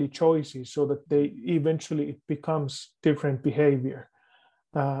daily choices so that they eventually it becomes different behavior.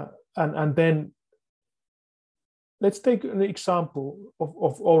 And then let's take an example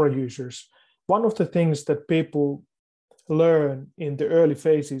of Oura users. One of the things that people learn in the early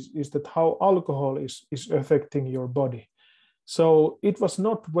phases is that how alcohol is affecting your body. So it was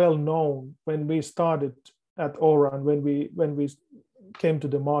not well known when we started at Oura and when we came to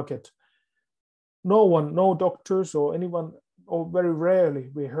the market. No doctors or anyone, or very rarely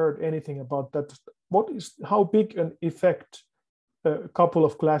we heard anything about that. How big an effect a couple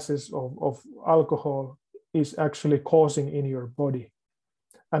of glasses of alcohol is actually causing in your body,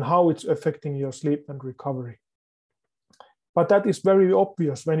 and how it's affecting your sleep and recovery. But that is very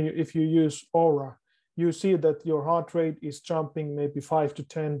obvious if you use Oura. You see that your heart rate is jumping maybe 5 to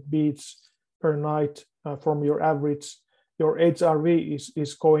 10 beats per night from your average. Your HRV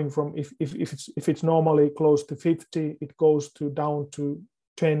is going from, if it's normally close to 50, it goes down to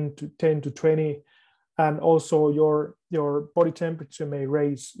 10 to 20, and also your body temperature may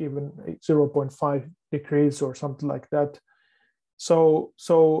raise even 0.5 degrees or something like that. So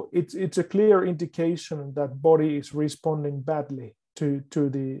it's a clear indication that body is responding badly to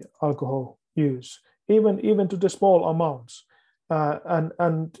the alcohol use, even to the small amounts,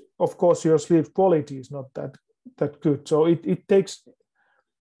 and of course your sleep quality is not that good. So it takes,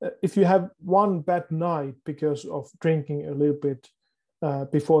 if you have one bad night because of drinking a little bit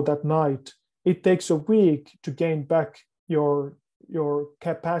before that night, it takes a week to gain back your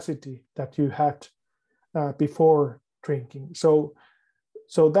capacity that you had before drinking. So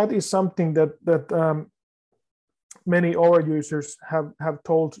that is something that many Oura users have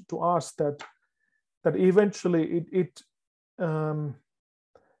told to us, that eventually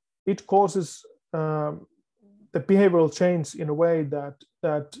it causes the behavioral change in a way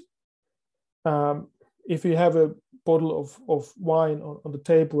that if you have a bottle of wine on the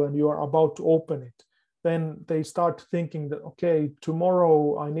table and you are about to open it, then they start thinking that, okay,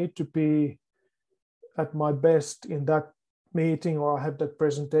 tomorrow I need to be at my best in that meeting, or I have that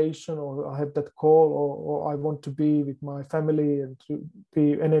presentation, or I have that call, or I want to be with my family and to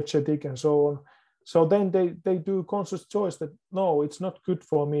be energetic and so on. So then they do conscious choice that, no, it's not good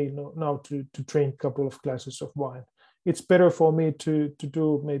for me now to drink a couple of glasses of wine. It's better for me to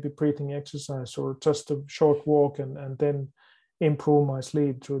do maybe breathing exercise or just a short walk and then improve my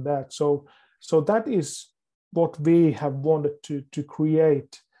sleep through that. So that is what we have wanted to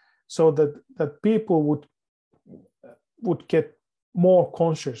create, so that people would get more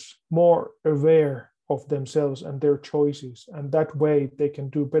conscious, more aware of themselves and their choices, and that way they can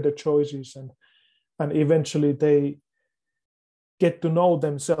do better choices, and eventually they get to know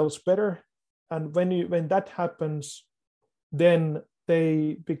themselves better. And when that happens, then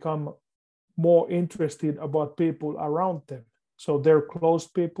they become more interested about people around them, so their close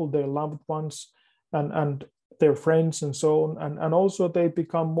people, their loved ones, and their friends and so on, and also they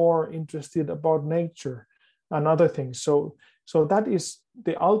become more interested about nature and other things. So that is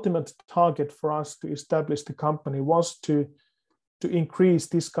the ultimate target for us to establish the company, was to increase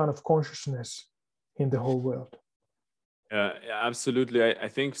this kind of consciousness in the whole world. Yeah, absolutely. I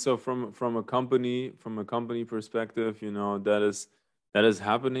think so. From a company perspective, you know, that is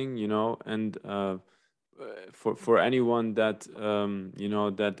happening, you know, and for anyone that you know,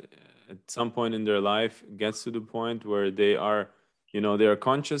 that at some point in their life gets to the point where they are, you know, they are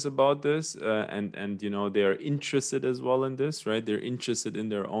conscious about this, and you know, they are interested as well in this, right? They're interested in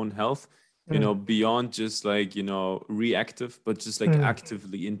their own health, you know, beyond just like, you know, reactive, but just like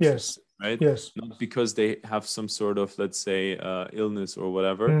actively interested, right? Yes. Not because they have some sort of, let's say, illness or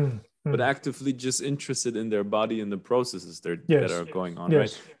whatever, but actively just interested in their body and the processes that are going on,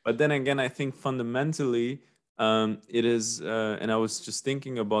 right? But then again, I think fundamentally, it is, and I was just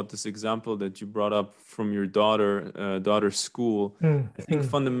thinking about this example that you brought up from your daughter's school. I think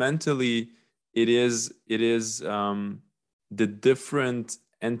fundamentally, it is the different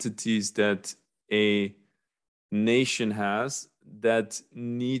entities that a nation has that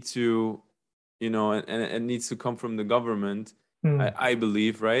need to, you know, and needs to come from the government. I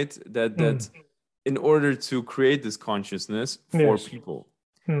believe, right, that in order to create this consciousness for people,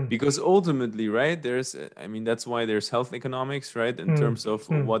 because ultimately, right, there's, I mean, that's why there's health economics, right, in terms of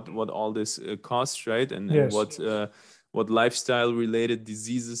what all this costs, right, and what lifestyle related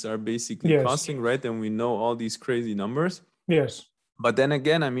diseases are basically costing, right, and we know all these crazy numbers. But then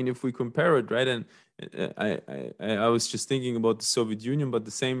again, I mean, if we compare it, right, and I was just thinking about the Soviet Union, but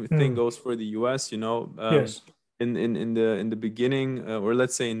the same thing goes for the US, you know. In the beginning, or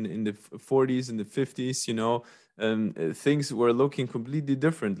let's say in the 40s and the 50s, you know, things were looking completely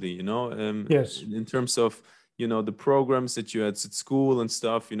differently, you know, in terms of, you know, the programs that you had at school and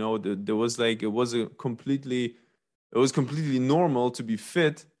stuff, you know, there was like, it was completely normal to be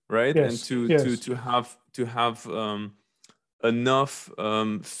fit, right, and to have enough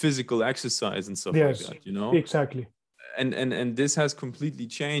physical exercise and stuff like that, you know. Exactly. And this has completely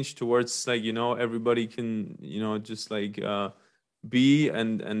changed towards, like, you know, everybody can, you know, just like be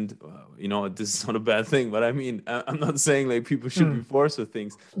and you know, this is not a bad thing, but I mean, I'm not saying like people should be forced with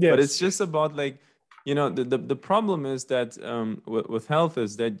things, but it's just about, like, you know, the problem is that with health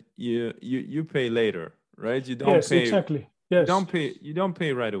is that you pay later, right? You don't pay. Exactly. You don't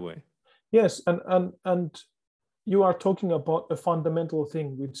pay right away. Yes, and you are talking about a fundamental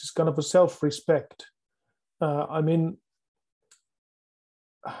thing, which is kind of a self-respect. I mean,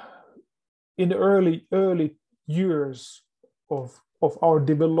 in the early years of our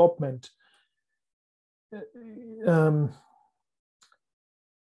development, the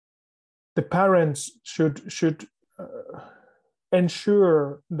parents should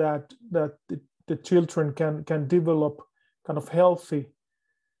ensure that the children can develop kind of healthy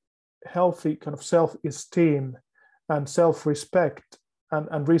kind of self-esteem and self-respect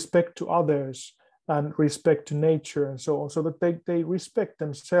and respect to others and respect to nature and so on, so that they respect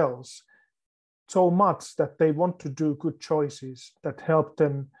themselves so much that they want to do good choices that help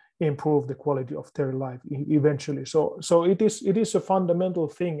them improve the quality of their life eventually. So it is a fundamental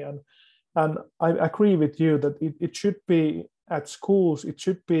thing, and I agree with you that it should be at schools. It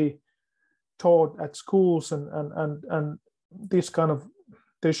should be taught at schools, and this kind of,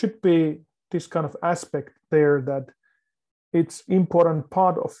 there should be this kind of aspect there, that it's important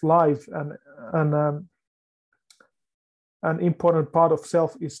part of life and an important part of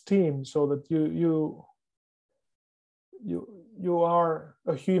self-esteem, so that you are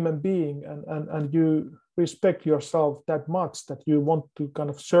a human being and you respect yourself that much that you want to kind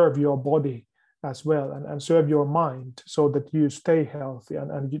of serve your body as well and serve your mind, so that you stay healthy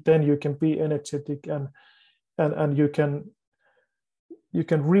and then you can be energetic and you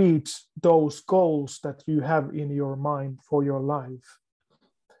can reach those goals that you have in your mind for your life.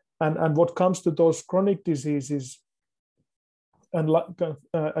 And what comes to those chronic diseases, and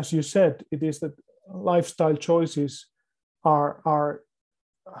as you said, it is that lifestyle choices are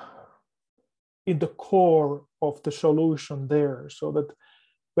in the core of the solution there. So that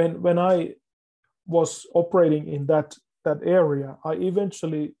when I was operating in that area, I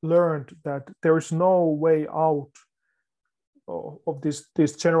eventually learned that there is no way out of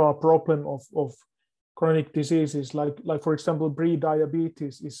this general problem of chronic diseases, like for example,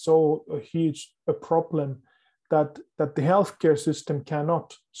 pre-diabetes is so huge a problem that the healthcare system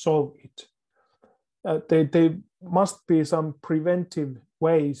cannot solve it. They must be some preventive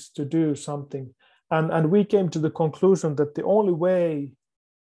ways to do something, and we came to the conclusion that the only way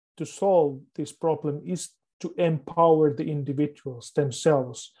to solve this problem is to empower the individuals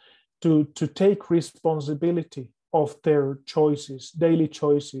themselves, to take responsibility of their choices, daily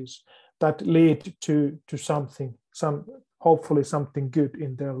choices that lead to something, hopefully something good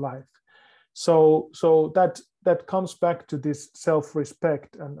in their life. So that comes back to this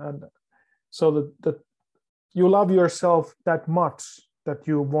self-respect, and so that you love yourself that much that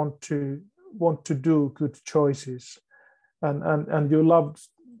you want to do good choices, and you love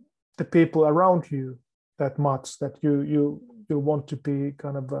the people around you that much that you want to be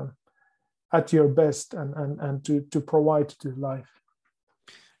kind of at your best and to provide to life.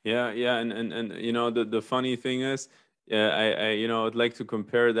 Yeah, and you know, the funny thing is, I you know, I'd like to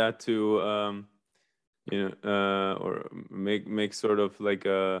compare that to you know, or make sort of like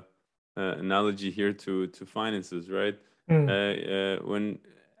a analogy here to finances, right? When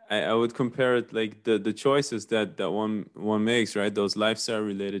I would compare it like the choices that one makes, right? Those lifestyle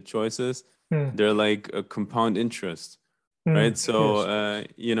related choices, they're like a compound interest, right? So Yes.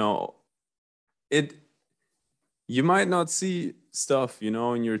 you know, it you might not see stuff, you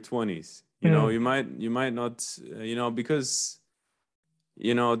know, in your 20s. You know, you might not you know, because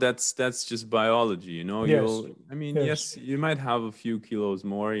you know that's just biology, you know. Yes. You'll, I mean, Yes. yes, you might have a few kilos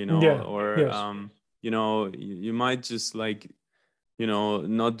more, you know, Yeah. or Yes. you know, you might just like, you know,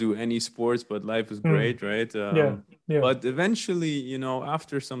 not do any sports, but life is great, right? Yeah. Yeah. But eventually, you know,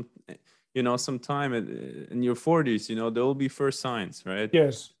 after some, you know, some time in your 40s, you know, there will be first signs, right?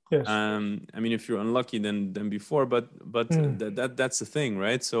 Yes. Yes. I mean, if you're unlucky, then before, but that's the thing,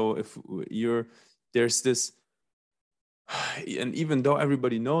 right? So if you're, there's this, and even though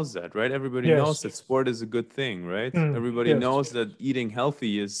everybody knows that, right? Everybody knows Yes. that sport is a good thing, right? Everybody Yes. knows that eating healthy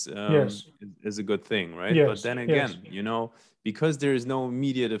Yes. is a good thing, right? But Yes. then Yes. again, you know, because there is no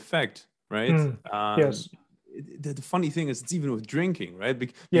immediate effect, right? Yes. The funny thing is, it's even with drinking, right?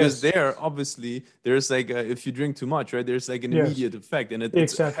 Because Yes. there, obviously, there's like if you drink too much, right? There's like an Yes. immediate effect, and it's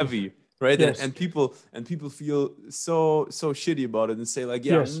Exactly. heavy, right? Yes. And people feel so shitty about it and say like,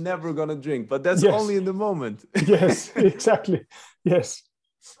 yeah, I'm Yes. never gonna drink, but that's only Yes. in the moment. Yes. Exactly. Yes.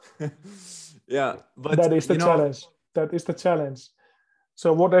 Yeah, but That is the you know, challenge. That is the challenge.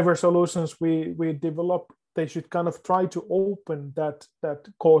 So whatever solutions we develop, they should kind of try to open that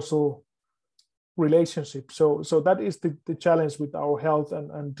causal relationship. So that is the challenge with our health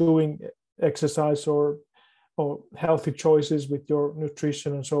and doing exercise or healthy choices with your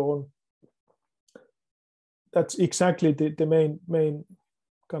nutrition and so on. That's exactly the main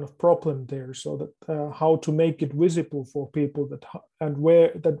kind of problem there. So that how to make it visible for people that and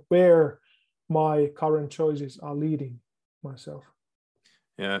where my current choices are leading myself.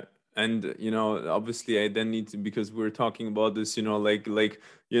 yeah, and you know, obviously, I then need to, because we're talking about this, you know, like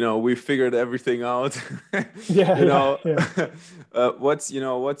you know, we figured everything out. Yeah, You yeah, know, yeah. what's, you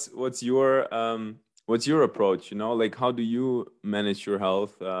know, what's your approach? You know, like how do you manage your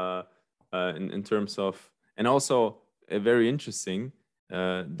health in terms of, and also a very interesting.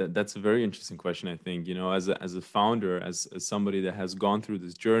 That's a very interesting question, I think. You know, as a founder, as somebody that has gone through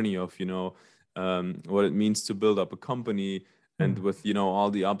this journey of, you know, what it means to build up a company, and with, you know, all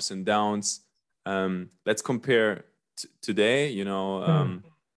the ups and downs. Let's compare today, you know,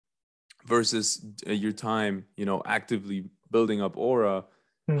 versus your time, you know, actively building up Aura.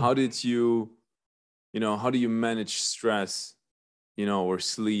 How did you, you know, how do you manage stress, you know, or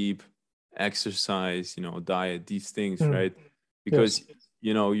sleep, exercise, you know, diet, these things, right? Yes, Because,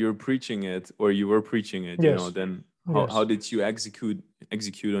 you know, you're preaching it, or you were preaching it, you know, yes, then how yes, did you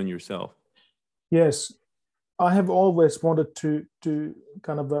execute on yourself? yes. I have always wanted to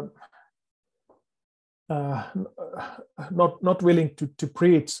kind of uh, not willing to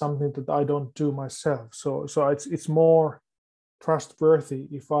preach something that I don't do myself. So it's more trustworthy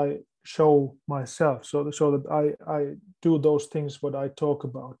if I show myself, so that I do those things what I talk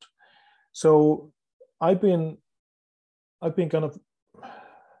about. So I've been I've been kind of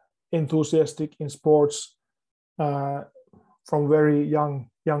enthusiastic in sports uh, from very young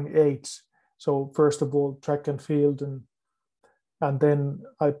age. So first of all, track and field, and then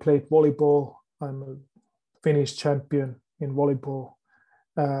I played volleyball. I'm a Finnish champion in volleyball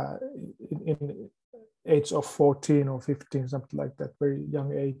uh, in age of 14 or 15, something like that, very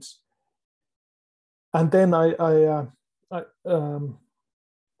young age. And then I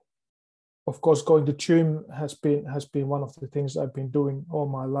of course, going to gym has been one of the things I've been doing all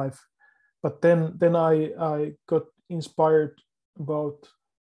my life. But then I got inspired about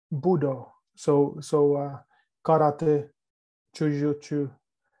Budo, so karate, jujutsu,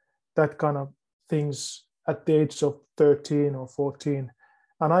 that kind of things at the age of 13 or 14.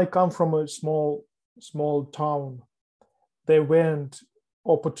 And I come from a small town. There weren't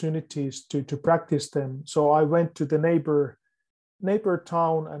opportunities to practice them. So I went to the neighbor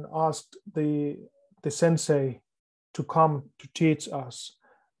town and asked the sensei to come to teach us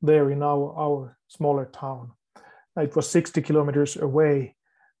there in our smaller town. It was 60 kilometers away,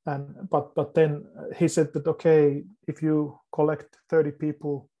 but then he said that okay, if you collect 30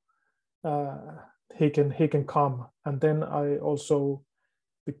 people, he can come. And then I also,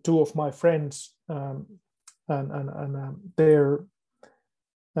 with two of my friends, and their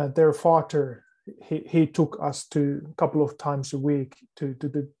father, he took us to a couple of times a week to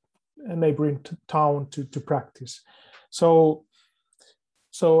the neighboring town to practice. So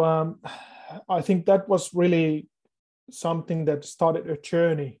I think that was really something that started a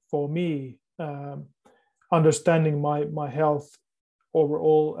journey for me, understanding my health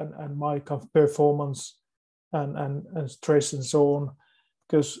overall and my kind of performance and stress and so on.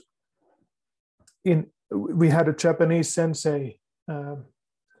 Because we had a Japanese sensei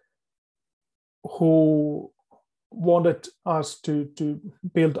who wanted us to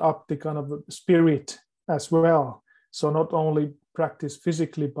build up the kind of spirit as well. So not only practice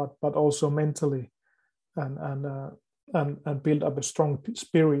physically, but also mentally, and build up a strong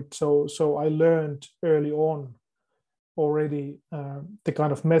spirit. So I learned early on already the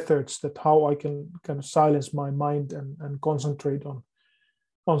kind of methods that how I can kind of silence my mind and concentrate on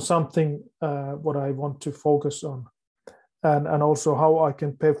something what I want to focus on, and also how I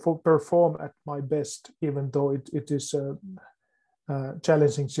can perform at my best, even though it is a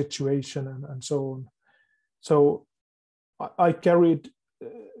challenging situation and so on. So I carried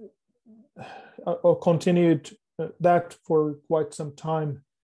or continued that for quite some time.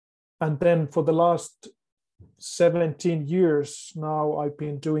 And then for the last 17 years now, I've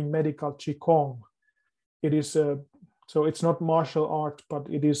been doing medical Qigong. It is so it's not martial art, but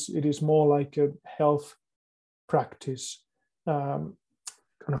it is more like a health practice, kind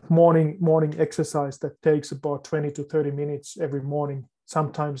of morning exercise that takes about 20 to 30 minutes every morning,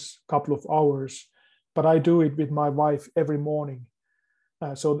 sometimes a couple of hours. But I do it with my wife every morning.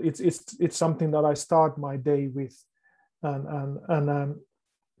 So it's something that I start my day with, but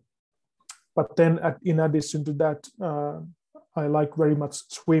then in addition to that, I like very much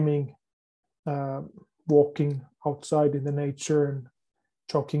swimming, walking outside in the nature, and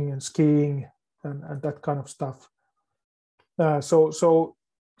jogging and skiing and that kind of stuff. So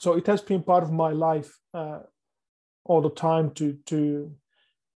it has been part of my life all the time to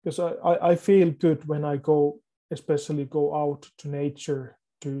because I feel good when I especially go out to nature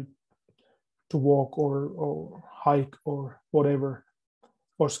to walk or hike or whatever,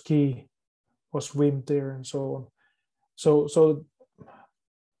 or ski or swim there and so on. So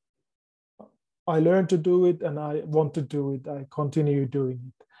I learned to do it and I want to do it. I continue doing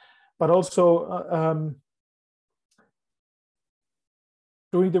it. But also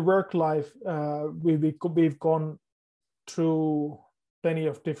during the work life, we've gone through plenty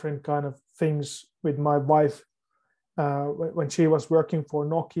of different kind of things with my wife. When she was working for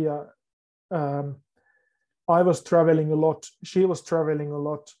Nokia, I was traveling a lot. She was traveling a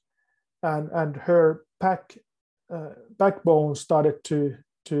lot, and her backbone started to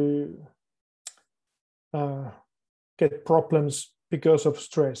get problems because of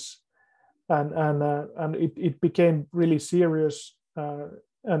stress, and it became really serious.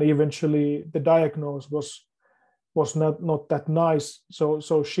 And eventually, the diagnosis was not that nice.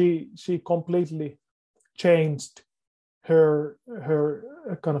 So she completely changed her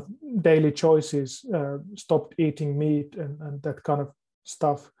kind of daily choices, stopped eating meat and that kind of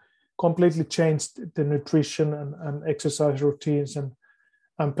stuff, completely changed the nutrition and exercise routines and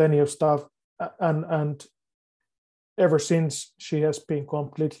plenty of stuff. And ever since, she has been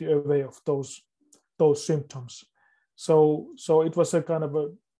completely aware of those symptoms. So it was a kind of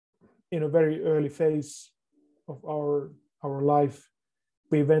in a very early phase of our life,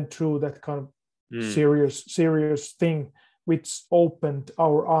 we went through that kind of serious thing, which opened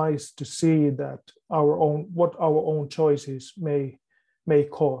our eyes to see that what our own choices may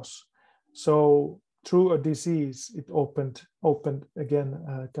cause. So through a disease, it opened again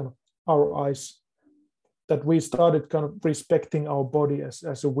kind of our eyes, that we started kind of respecting our body as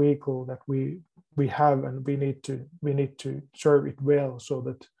a vehicle that we have, and we need to serve it well so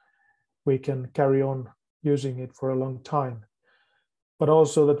that we can carry on using it for a long time. But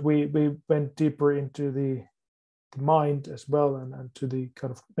also that we went deeper into the mind as well, and to the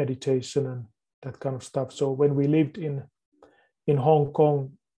kind of meditation and that kind of stuff. So when we lived in Hong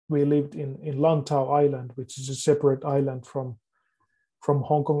Kong, we lived in Lantau Island, which is a separate island from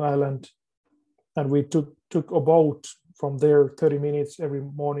Hong Kong Island, and we took a boat from there 30 minutes every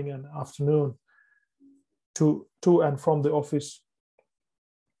morning and afternoon to and from the office,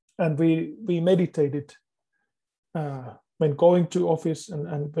 and we meditated when going to office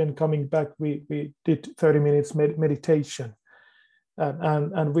and when coming back, we did 30 minutes meditation.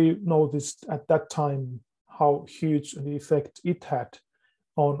 And we noticed at that time how huge an effect it had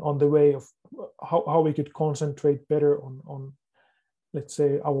on the way of how we could concentrate better on let's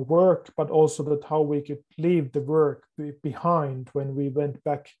say our work, but also that how we could leave the work behind when we went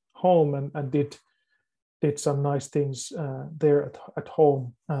back home and did some nice things there at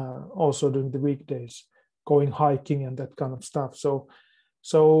home, also during the weekdays, going hiking and that kind of stuff. So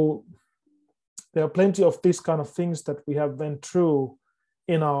there are plenty of these kind of things that we have went through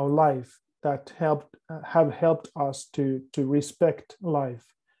in our life that have helped us to respect life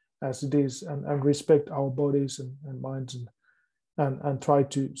as it is, and respect our bodies and minds, and try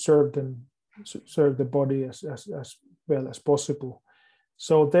to serve the body as well as possible.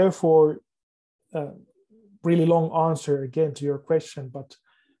 So therefore, really long answer again to your question, but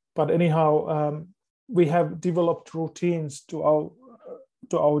anyhow, we have developed routines to our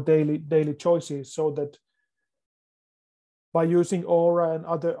daily choices, so that by using Oura and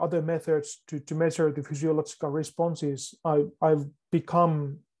other methods to measure the physiological responses, I've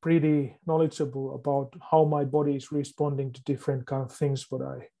become pretty knowledgeable about how my body is responding to different kind of things what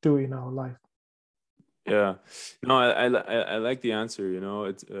I do in our life. Yeah, no, I like the answer.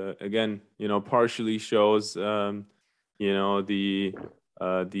 It's again, partially shows the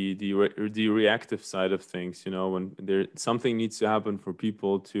reactive side of things. When something needs to happen for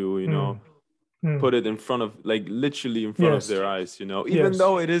people to put it in front of, like, literally in front of their eyes. Even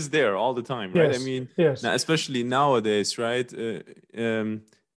though it is there all the time, right? I mean, especially nowadays, right?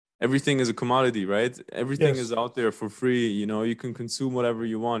 Everything is a commodity, right? Everything is out there for free. You can consume whatever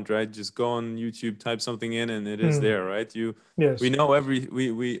you want, right? Just go on YouTube, type something in, and it is there, right? We know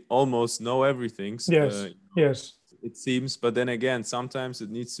we almost know everything. It seems, but then again, sometimes it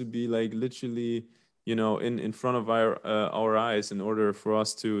needs to be like literally, in front of our eyes in order for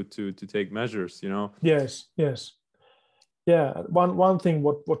us to take measures. Yes. Yeah. One thing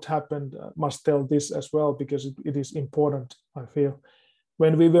what happened, must tell this as well, because it is important, I feel.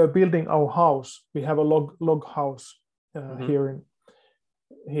 When we were building our house, we have a log house here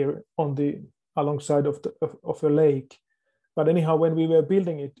on the alongside of a lake. But anyhow, when we were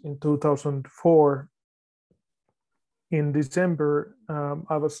building it in 2004, in December,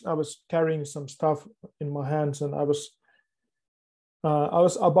 I was carrying some stuff in my hands, and I was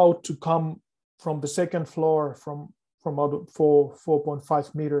about to come from the second floor, from about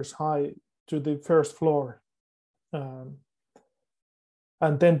 4.5 meters high, to the first floor.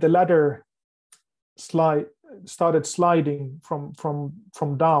 And then the ladder started sliding from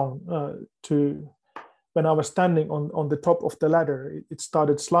down to, when I was standing on the top of the ladder, it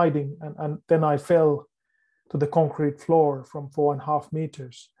started sliding, and then I fell to the concrete floor from 4.5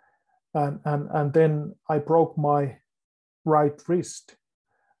 meters, and then I broke my right wrist.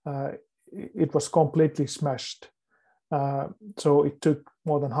 It was completely smashed. So it took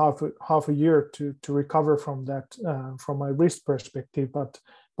more than half a year to recover from that, from my wrist perspective. But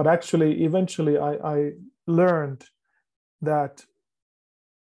actually, eventually, I learned that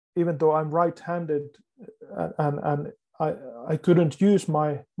even though I'm right-handed, and I couldn't use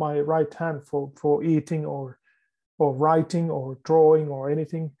my right hand for eating or writing or drawing or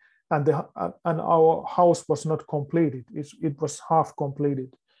anything, and our house was not completed. It was half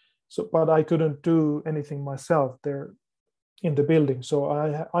completed. So, but I couldn't do anything myself there in the building. So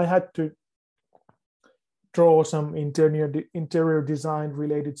I had to draw some interior design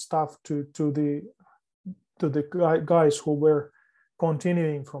related stuff to the guys who were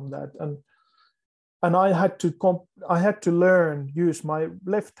continuing from that, and I had to learn use my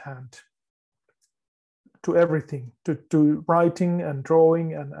left hand to everything, to writing and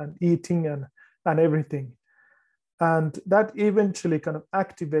drawing and eating and everything. And that eventually kind of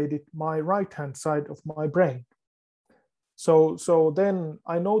activated my right hand side of my brain. So then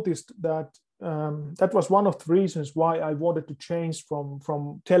I noticed that that was one of the reasons why I wanted to change from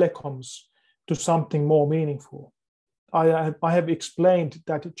telecoms to something more meaningful. I have explained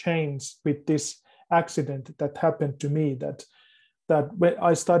that change with this accident that happened to me, that when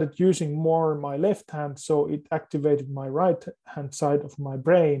I started using more my left hand, so it activated my right hand side of my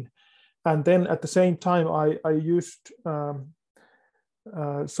brain. And then at the same time, I used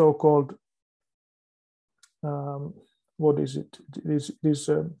so-called, what is it? It is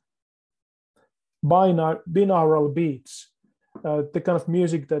binaural beats, the kind of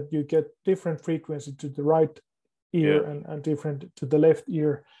music that you get different frequency to the right ear and different to the left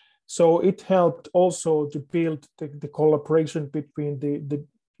ear. So it helped also to build the collaboration between the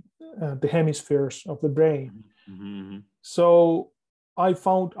hemispheres of the brain. Mm-hmm. So I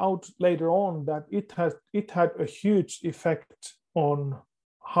found out later on that it had a huge effect on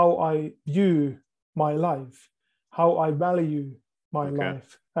how I view my life, how I value my Okay.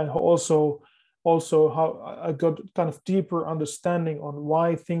 life, and also how I got kind of deeper understanding on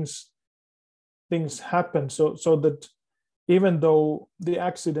why things happen. So that even though the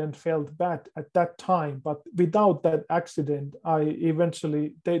accident felt bad at that time, but without that accident, I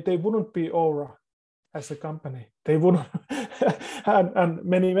eventually they wouldn't be Aura as a company. They wouldn't, and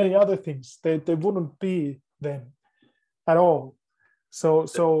many other things. They wouldn't be them at all.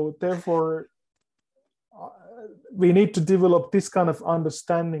 So therefore, uh, we need to develop this kind of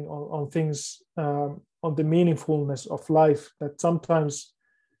understanding on things, on the meaningfulness of life. That sometimes,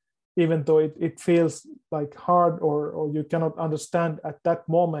 even though it feels like hard, or you cannot understand at that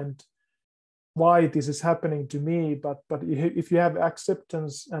moment why this is happening to me, but if you have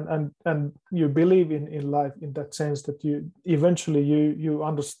acceptance and you believe in life in that sense, that you eventually you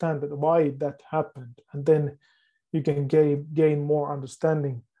understand that why that happened, and then you can gain more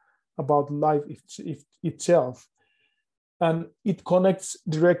understanding about life itself. And it connects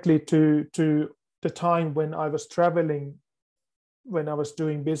directly to the time when I was traveling, when I was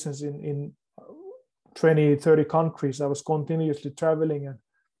doing business in 20-30 countries. I was continuously traveling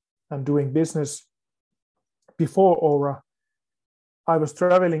and doing business. Before Aura, I was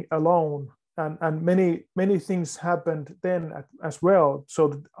traveling alone, and many things happened then as well. So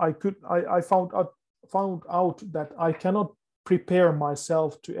that I found out that I cannot prepare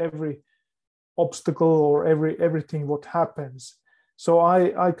myself to every obstacle or everything what happens. So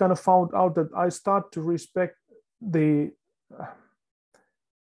I kind of found out that I start to respect the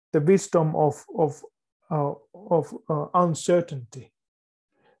wisdom of uncertainty,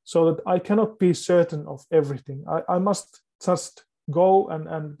 so that I cannot be certain of everything. I must just go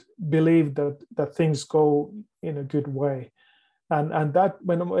and believe that things go in a good way. And that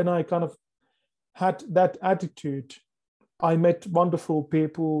when I kind of had that attitude, I met wonderful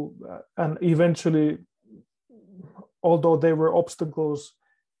people, and eventually, although there were obstacles,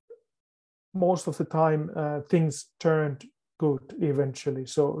 most of the time things turned good eventually.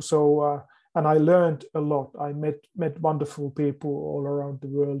 And I learned a lot. I met wonderful people all around the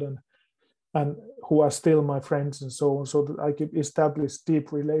world, and who are still my friends and so on, so that I could establish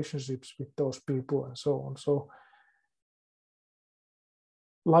deep relationships with those people and so on. So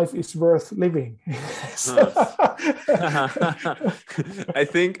life is worth living. I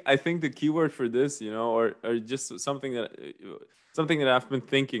think the keyword for this, or just something that I've been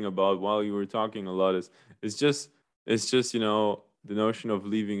thinking about while you were talking a lot is just the notion of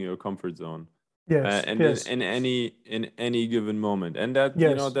leaving your comfort zone, Yes, and yes, in any given moment, and that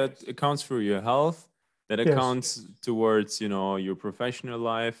yes, that accounts for your health, that yes, accounts towards your professional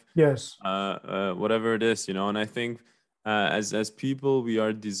life, yes, whatever it is, and I think as people we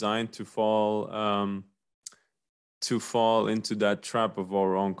are designed to fall into that trap of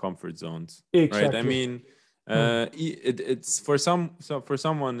our own comfort zones, right? I exactly. mean, Mm, it's for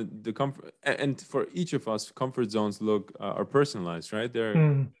someone the comfort, and for each of us, comfort zones are personalized, right? They're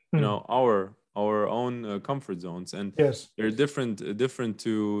mm, mm, our own comfort zones, and yes, they're different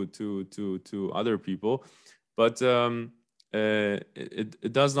to other people, but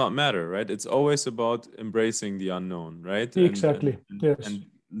it does not matter, right? It's always about embracing the unknown, right? exactly. Yes, And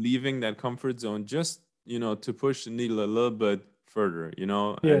leaving that comfort zone, just to push the needle a little bit further,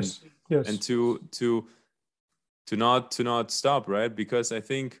 yes, and yes, to not stop, right? Because I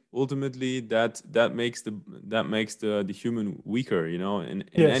think ultimately that makes the human weaker, in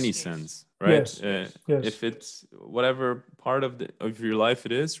yes, any sense, right? yes, yes, If it's whatever part of your life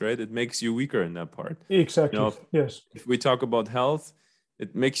it is, right, it makes you weaker in that part. exactly. Yes, If we talk about health,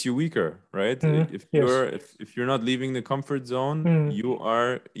 it makes you weaker, right? mm, yes, If you're not leaving the comfort zone, mm,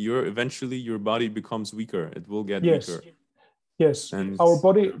 you're eventually your body becomes weaker. It will get yes. weaker. Yes, And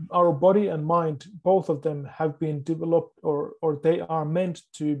our body and mind, both of them have been developed, or they are meant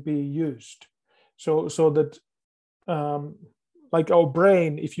to be used. So that, um, like our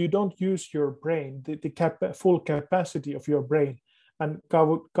brain, if you don't use your brain, the full capacity of your brain, and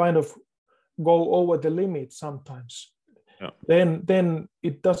kind of go over the limit sometimes, yeah, then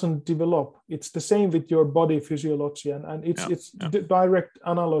it doesn't develop. It's the same with your body physiology, and it's yeah, it's yeah. the direct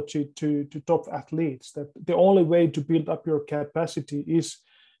analogy to top athletes, that the only way to build up your capacity is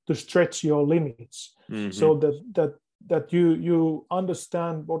to stretch your limits, Hmm. so that you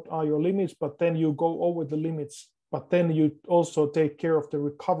understand what are your limits, but then you go over the limits, but then you also take care of the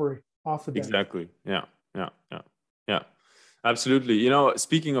recovery after that. Exactly. Yeah. Yeah. Yeah. Yeah. Absolutely.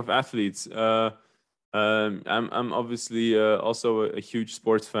 Speaking of athletes, I'm obviously also a huge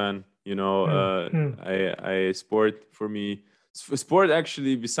sports fan. Mm, mm, I sport for me sport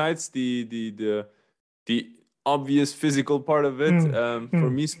actually, besides the obvious physical part of it, for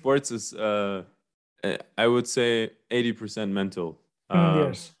me, sports is I would say 80% mental.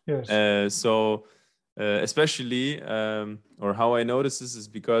 Yes, yes. So especially, or how I notice this is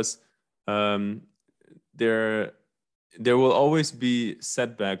because um, there there will always be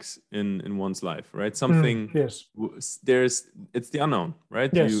setbacks in one's life, right? Something Yes, there's it's the unknown, right?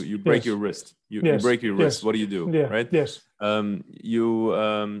 yes, You break your yes, wrist. You yes, break your wrist. yes. What do you do, Yeah, right? yes. You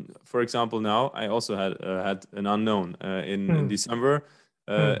for example, now I also had an unknown in December.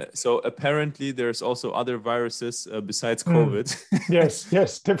 So apparently there's also other viruses besides COVID. Yes,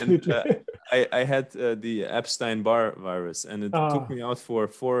 yes, And definitely. I had the Epstein-Barr virus, and it took me out for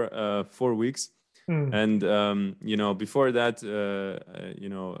 4 weeks. And you know, before that, you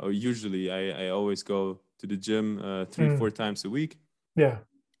know, usually I always go to the gym 3-4 times a week. Yeah.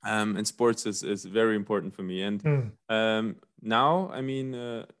 And sports is very important for me. And now, I mean,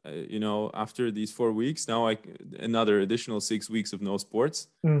 you know, after these 4 weeks, now another additional 6 weeks of no sports.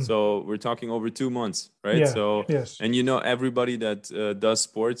 So we're talking over 2 months, right? Yeah. So, Yes. and you know, everybody that does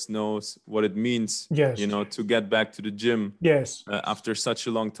sports knows what it means, Yes. you know, to get back to the gym Yes. after such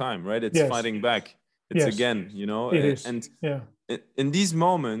a long time, right? It's Yes. fighting back. It's Yes. again, you know, It is. and Yeah. in these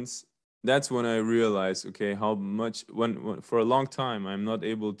moments, that's when I realized, okay, how much when for a long time I'm not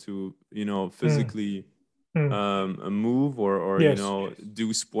able to, you know, physically move or you Yes. know,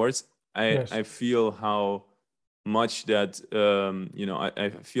 do sports. Yes. I feel how much that you know, I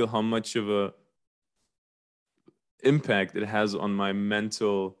feel how much of a impact it has on my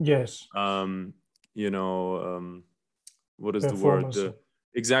mental Yes. you know, what is the word? Performance.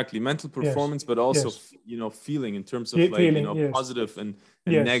 Exactly, mental Yes. performance, but also Yes. you know, feeling in terms of like, you Feeling. know, Yes. positive and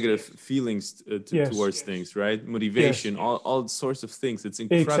Yes. negative feelings Yes. towards things, right? Motivation, all sorts of things. It's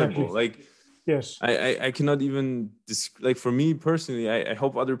incredible. Exactly. Like Yes. I cannot even like for me personally, I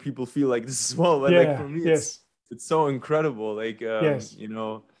hope other people feel like this as well, but like Yeah. for me Yes. it's so incredible, like Yes. you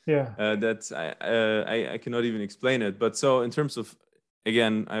know, Yeah. that I cannot even explain it. But so in terms of,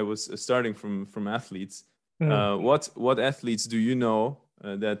 again, I was starting from athletes. What athletes do you know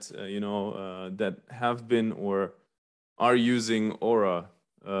that you know that have been or are using Aura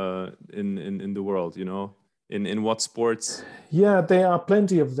in the world? You know, in what sports? Yeah, there are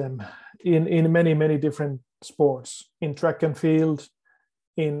plenty of them in many different sports. In track and field,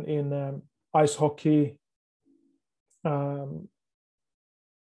 in ice hockey, um,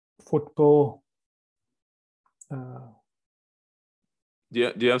 football. Do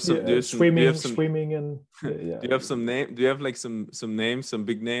you have some do you have some do you have some Swimming, and do you have some name? Do you have like some names, some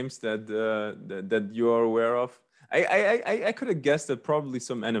big names that that you are aware of? I could have guessed that probably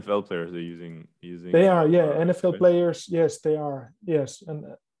some NFL players are using. They are, yeah, Aura, NFL right? players. Yes, they are. Yes, and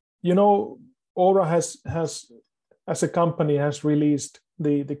you know, Aura has as a company has released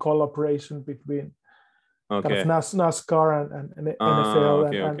the collaboration between kind of Okay. NASCAR and NFL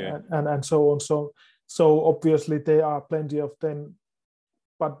Okay. Okay. and so on. So obviously there are plenty of them,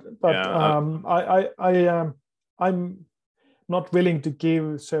 but Yeah. I'm not willing to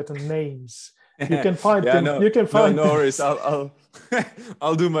give certain names. You can find Yeah. them. No. You can No. find No them. worries. I'll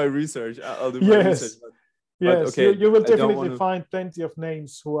I'll do my research. I'll do my research. Yes, But yes. okay, You will I don't definitely want to. find plenty of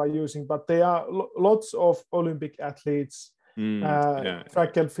names who are using, but there are lots of Olympic athletes, Yeah.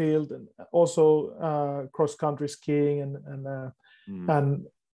 track and field, and also cross country skiing and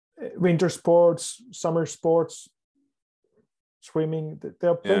winter sports, summer sports, swimming.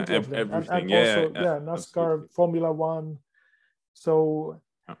 There are Yeah. plenty of them, and Everything. Yeah. also Yeah. yeah, NASCAR, Absolutely. Formula One. So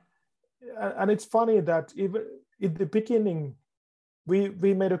Yeah. and it's funny that even in the beginning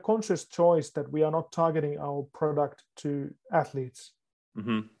we made a conscious choice that we are not targeting our product to athletes,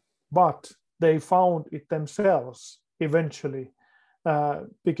 but they found it themselves eventually,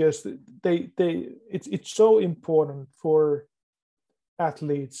 because it's so important for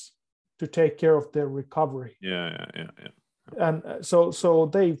athletes to take care of their recovery. Yeah. Yeah. Yeah. Yeah. And so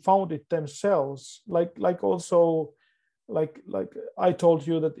they found it themselves, like also like I told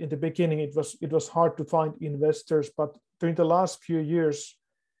you that in the beginning it was hard to find investors, but during the last few years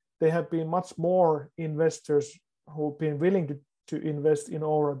there have been much more investors who've been willing to invest in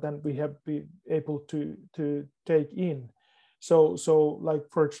Aura than we have been able to take in. So like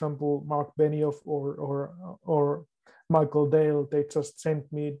for example Mark Benioff or Michael Dale, they just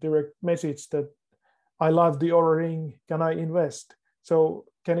sent me direct message that I love the Aura Ring, can I invest? So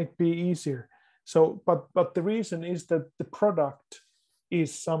can it be easier? So but the reason is that the product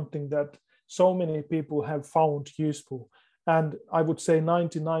is something that so many people have found useful. And I would say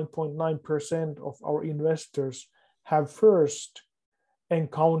 99.9% of our investors have first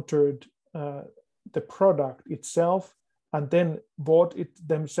encountered the product itself and then bought it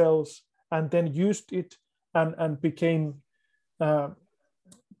themselves and then used it and became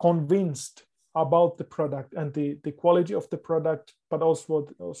convinced about the product and the quality of the product, but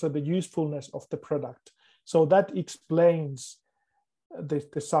also the usefulness of the product. So that explains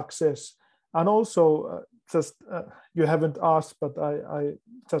the success. And also, you haven't asked, but I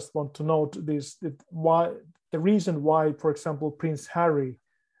just want to note this: why the reason why, for example, Prince Harry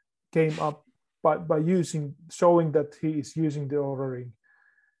came up by showing that he is using the Oura Ring,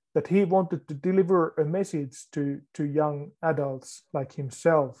 that he wanted to deliver a message to young adults like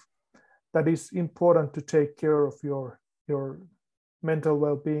himself, that is important to take care of your mental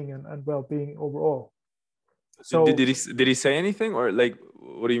well-being and well-being overall. So did he say anything, or like,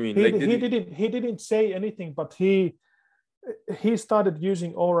 what do you mean? He didn't say anything, but he started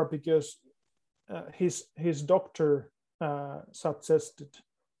using Oura because his doctor suggested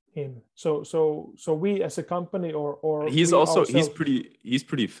him. So we as a company or he's also ourselves, he's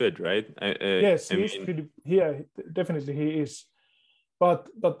pretty fit, right? Yes, he's pretty. Yeah, definitely he is. But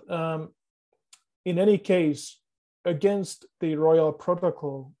in any case, against the royal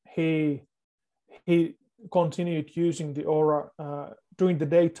protocol, he continued using the Oura during the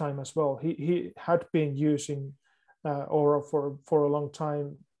daytime as well. He had been using Oura for a long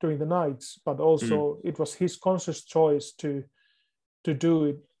time during the nights, but also it was his conscious choice to do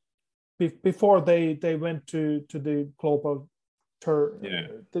it before they went to the global tour. Yeah.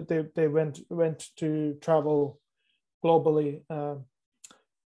 They went to travel globally.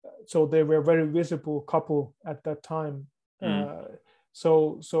 So they were a very visible couple at that time.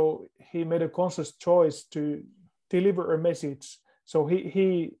 So he made a conscious choice to deliver a message. So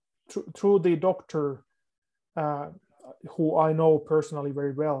he through the doctor, who I know personally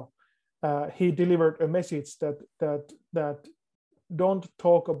very well, he delivered a message that don't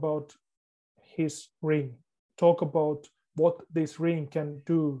talk about his ring, talk about what this ring can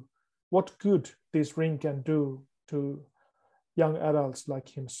do, what good this ring can do to young adults like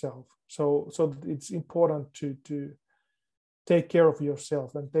himself. So it's important to take care of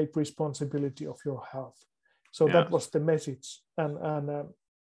yourself and take responsibility of your health. So that was the message, and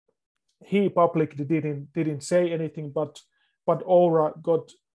he publicly didn't say anything, but Oura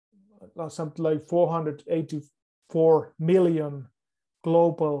got something like 484 million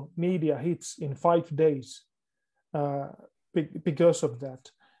global media hits in 5 days because of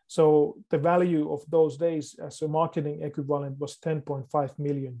that. So the value of those days as a marketing equivalent was 10.5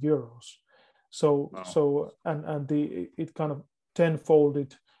 million euros. So wow. So it kind of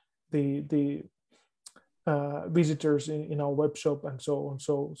tenfolded the visitors in our web shop and so on.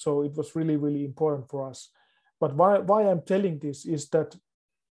 So it was really, really important for us. But why I'm telling this is that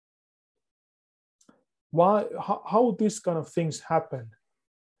how these kind of things happen.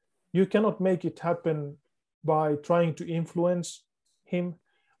 You cannot make it happen by trying to influence him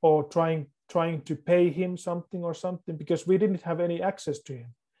or trying to pay him something, because we didn't have any access to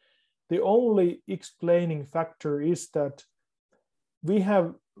him. The only explaining factor is that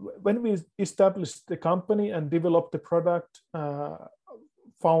when we established the company and developed the product,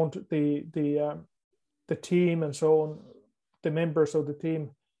 found the team and so on, the members of the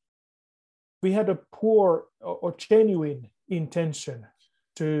team, we had a poor or genuine intention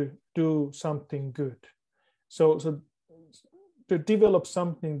to do something good. So to develop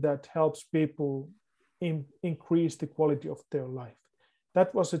something that helps people increase the quality of their life.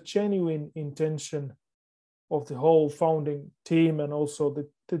 That was a genuine intention of the whole founding team and also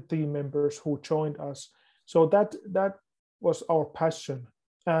the team members who joined us. So that was our passion,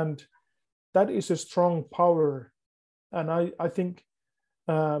 and that is a strong power. And I think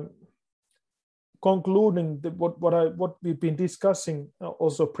concluding what we've been discussing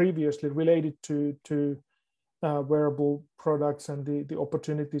also previously related to wearable products and the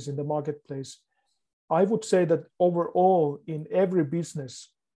opportunities in the marketplace, I would say that overall in every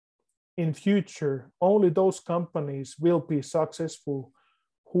business in future, only those companies will be successful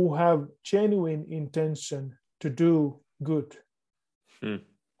who have genuine intention to do good,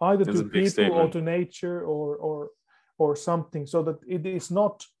 either to people or to nature or something, so that it is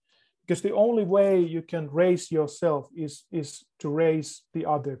not, because the only way you can raise yourself is to raise the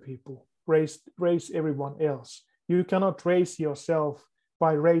other people, raise everyone else. You cannot raise yourself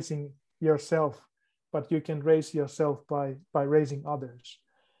by raising yourself, but you can raise yourself by raising others.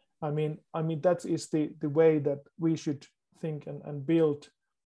 I mean that is the way that we should think and build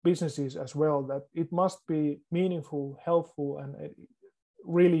businesses as well, that it must be meaningful, helpful, and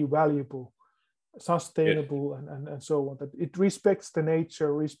really valuable, sustainable, and so on, that it respects the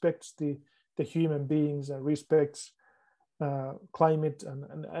nature, respects the human beings, and respects climate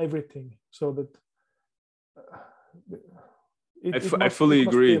and everything, so that I fully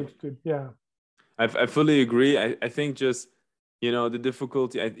agree. Good. Yeah. I fully agree. I think just, you know, the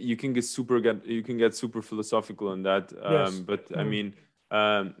difficulty, you can get super philosophical in that. Yes. But I mean,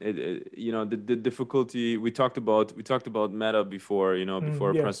 you know, the difficulty we talked about Meta before, you know,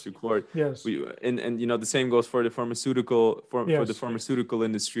 before Yes. press record. Yes. And you know, the same goes for the pharmaceutical for the pharmaceutical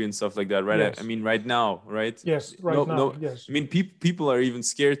industry and stuff like that, right? Yes. I mean, right now, right? Yes, right now. Yes. I mean, people are even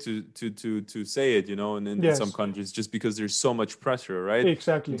scared to say it, you know, in some countries, just because there's so much pressure, right?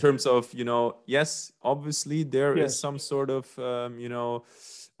 Exactly. In terms of, you know, yes, obviously there is Yes. some sort of, you know,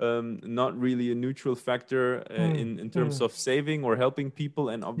 not really a neutral factor in terms of saving or helping people,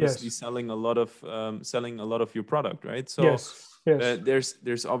 and obviously selling a lot of your product, right? So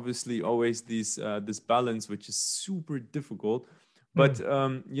there's obviously always this balance, which is super difficult. But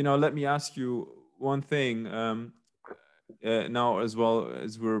you know, let me ask you one thing now, as well,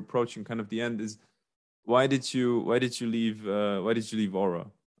 as we're approaching kind of the end, is why did you leave Aura?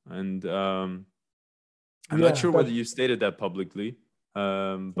 And I'm not sure whether you stated that publicly.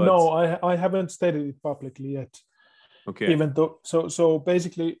 But no, I haven't stated it publicly yet. Okay. Even though, so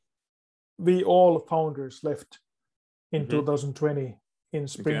basically, we all founders left in 2020, in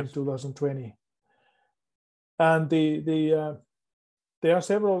spring 2020, and there are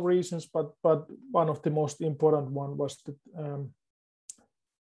several reasons, but one of the most important one was that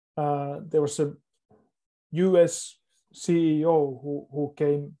there was a US CEO who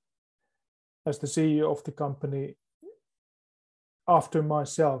came as the CEO of the company after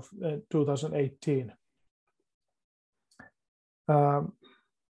myself in 2018.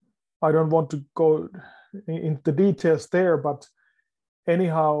 I don't want to go into the details there, but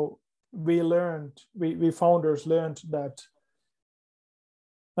anyhow, we founders learned that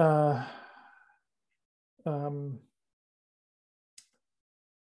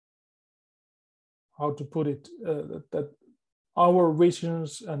how to put it, that our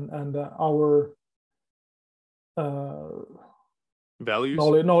visions and our values,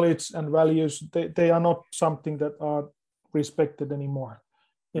 knowledge and values, they are not something that are respected anymore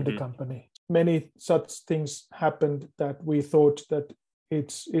in the company. Many such things happened that we thought that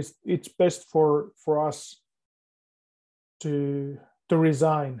it's best for us to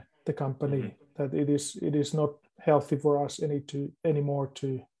resign the company, that it is not healthy for us anymore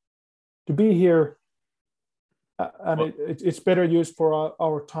to be here, and it's better used for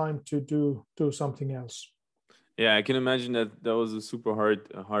our time to do something else. Yeah, I can imagine that was a super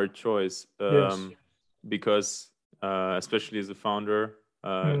hard choice, because especially as a founder,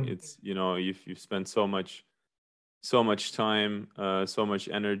 it's, you know, you've spent so much time, so much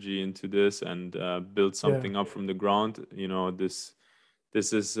energy into this, and built something up from the ground. You know, this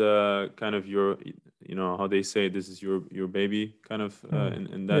is kind of your, you know, how they say, this is your baby, kind of,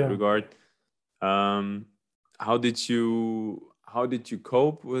 in that regard. How did you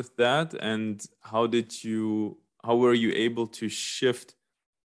cope with that, and how were you able to shift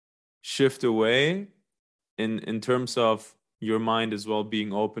away in terms of your mind as well,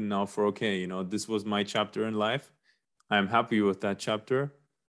 being open now for, okay, you know, this was my chapter in life, I'm happy with that chapter,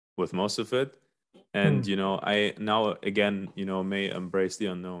 with most of it, and you know, I now again, you know, may embrace the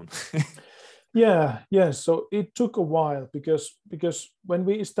unknown. So it took a while, because when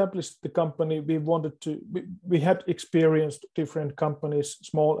we established the company, we had experienced different companies,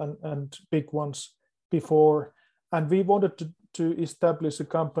 small and big ones, before, and we wanted to establish a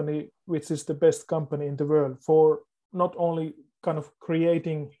company which is the best company in the world, for not only kind of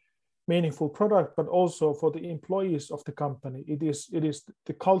creating meaningful product, but also for the employees of the company. It is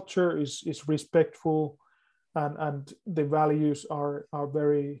the culture is respectful, and the values are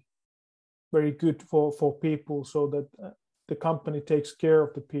very, very good for people, so that the company takes care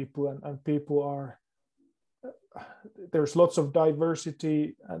of the people, and people are, there's lots of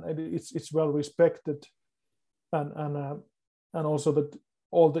diversity, and it's well respected, and also that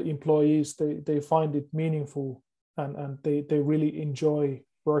all the employees, they find it meaningful, and they really enjoy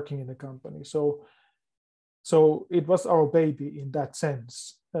working in the company. So it was our baby in that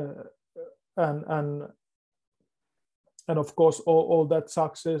sense, and of course all that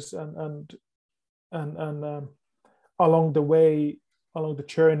success and along the way, along the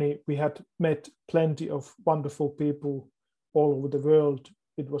journey, we had met plenty of wonderful people all over the world.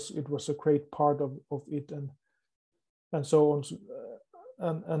 It was a great part of it, and so on,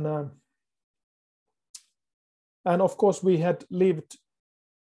 and of course we had lived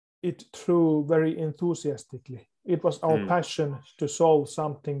it through very enthusiastically. It was our passion to solve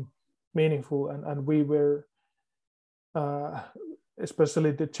something meaningful, and we were,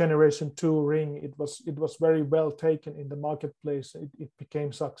 especially the Generation 2 ring, it was very well taken in the marketplace. It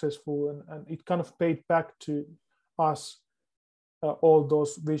became successful, and it kind of paid back to us all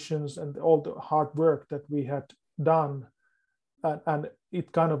those visions and all the hard work that we had done, and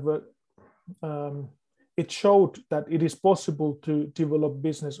it kind of it showed that it is possible to develop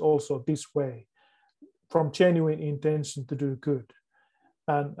business also this way, from genuine intention to do good,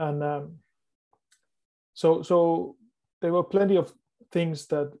 and so there were plenty of things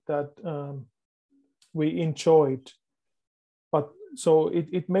that we enjoyed, but so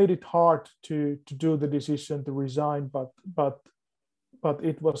it made it hard to do the decision to resign, but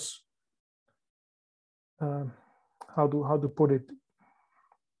it was how to put it.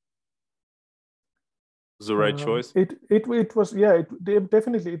 Was the right choice? It was, yeah,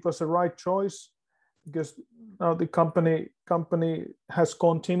 definitely it was the right choice, because now the company has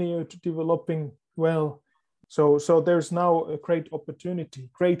continued developing well. So there's now a great opportunity,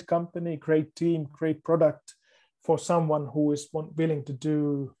 great company, great team, great product for someone who is willing to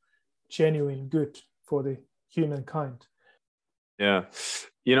do genuine good for the humankind. Yeah,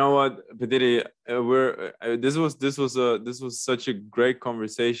 you know what, Petteri, this was such a great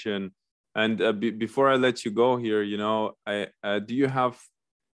conversation. And before I let you go here, you know, do you have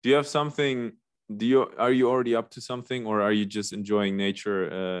something? Are you already up to something, or are you just enjoying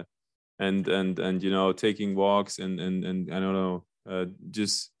nature and you know, taking walks and I don't know,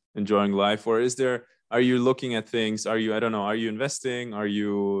 just enjoying life? Or are you looking at things? Are you investing? Do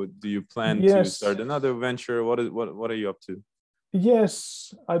you plan to start another venture? What are you up to?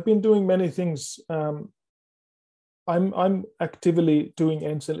 Yes, I've been doing many things. I'm actively doing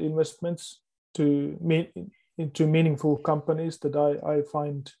angel investments into meaningful companies that I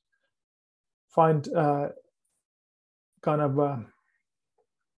find kind of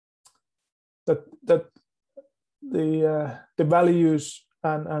that the values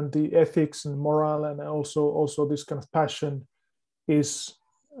and the ethics and moral, and also this kind of passion is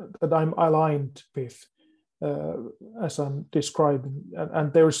that I'm aligned with, as I'm describing,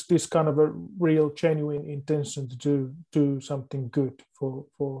 and there's this kind of a real genuine intention to do something good for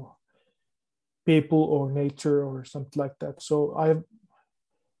people or nature or something like that. So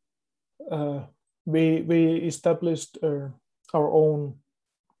we established our own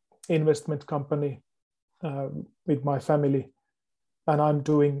investment company with my family, and I'm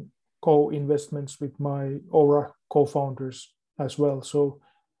doing co-investments with my Aura co-founders as well. So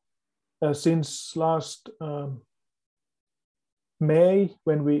since last May,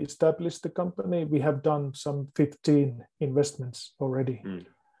 when we established the company, we have done some 15 investments already,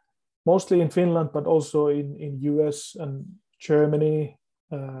 mostly in Finland, but also in US and Germany,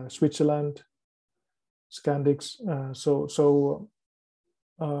 Switzerland, Scandics.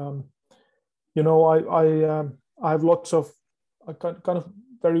 You know, I have lots of kind of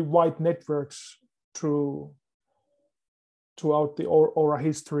very wide networks throughout the Aura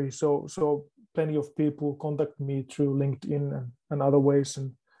history. So plenty of people contact me through LinkedIn and other ways,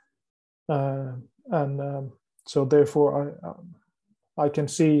 and so therefore I can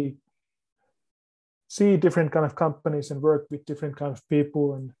see different kind of companies and work with different kind of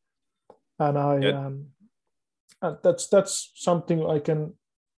people, and that's something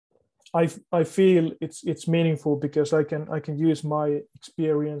I feel it's meaningful, because I can use my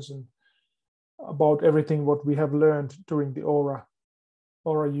experience and about everything what we have learned during the Aura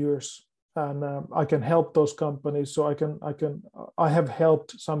years, and I can help those companies. So I have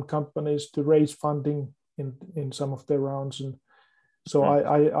helped some companies to raise funding in some of their rounds, and so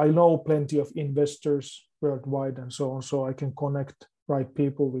I know plenty of investors worldwide and so on. So I can connect right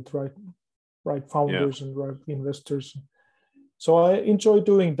people with right founders and right investors. So I enjoy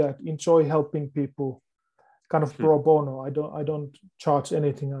doing that. Enjoy helping people, kind of pro bono. I don't charge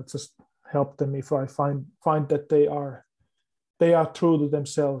anything. I just help them if I find that they are true to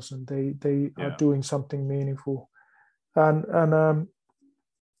themselves and they are doing something meaningful. And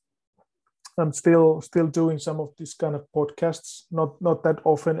I'm still doing some of these kind of podcasts, not that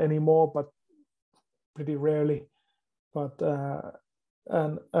often anymore, but pretty rarely. But so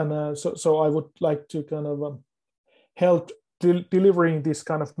I would like to kind of help delivering this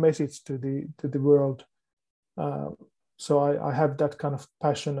kind of message to the world. So I have that kind of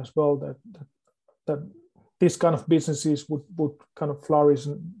passion as well, that these kind of businesses would kind of flourish.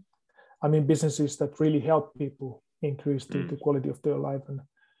 And I mean, businesses that really help people increase the quality of their life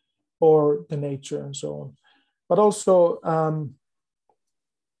or the nature and so on. But also,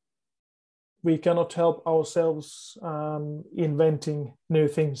 we cannot help ourselves inventing new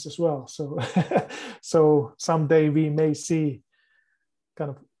things as well. So, so someday we may see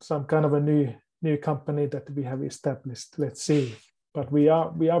some kind of a new company that we have established. Let's see. But we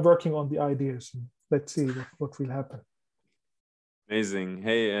are working on the ideas. And let's see what will happen. Amazing.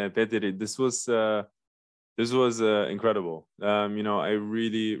 Hey, Petteri, this was This was incredible. You know, I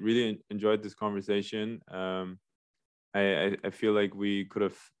really enjoyed this conversation. I feel like we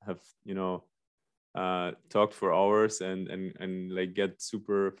could have you know talked for hours and like get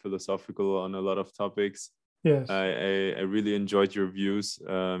super philosophical on a lot of topics. Yes. I really enjoyed your views,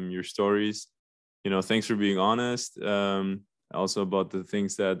 your stories. You know, thanks for being honest. Also about the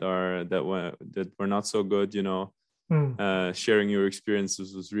things that were not so good. You know, sharing your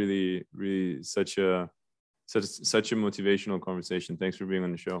experiences was really such a motivational conversation. Thanks for being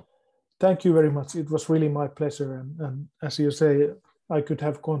on the show. Thank you very much. It was really my pleasure. And as you say, I could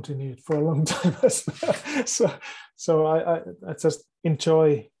have continued for a long time as well. So I just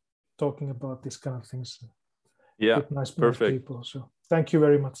enjoy talking about these kind of things. Yeah, with nice perfect. people. So thank you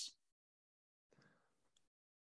very much.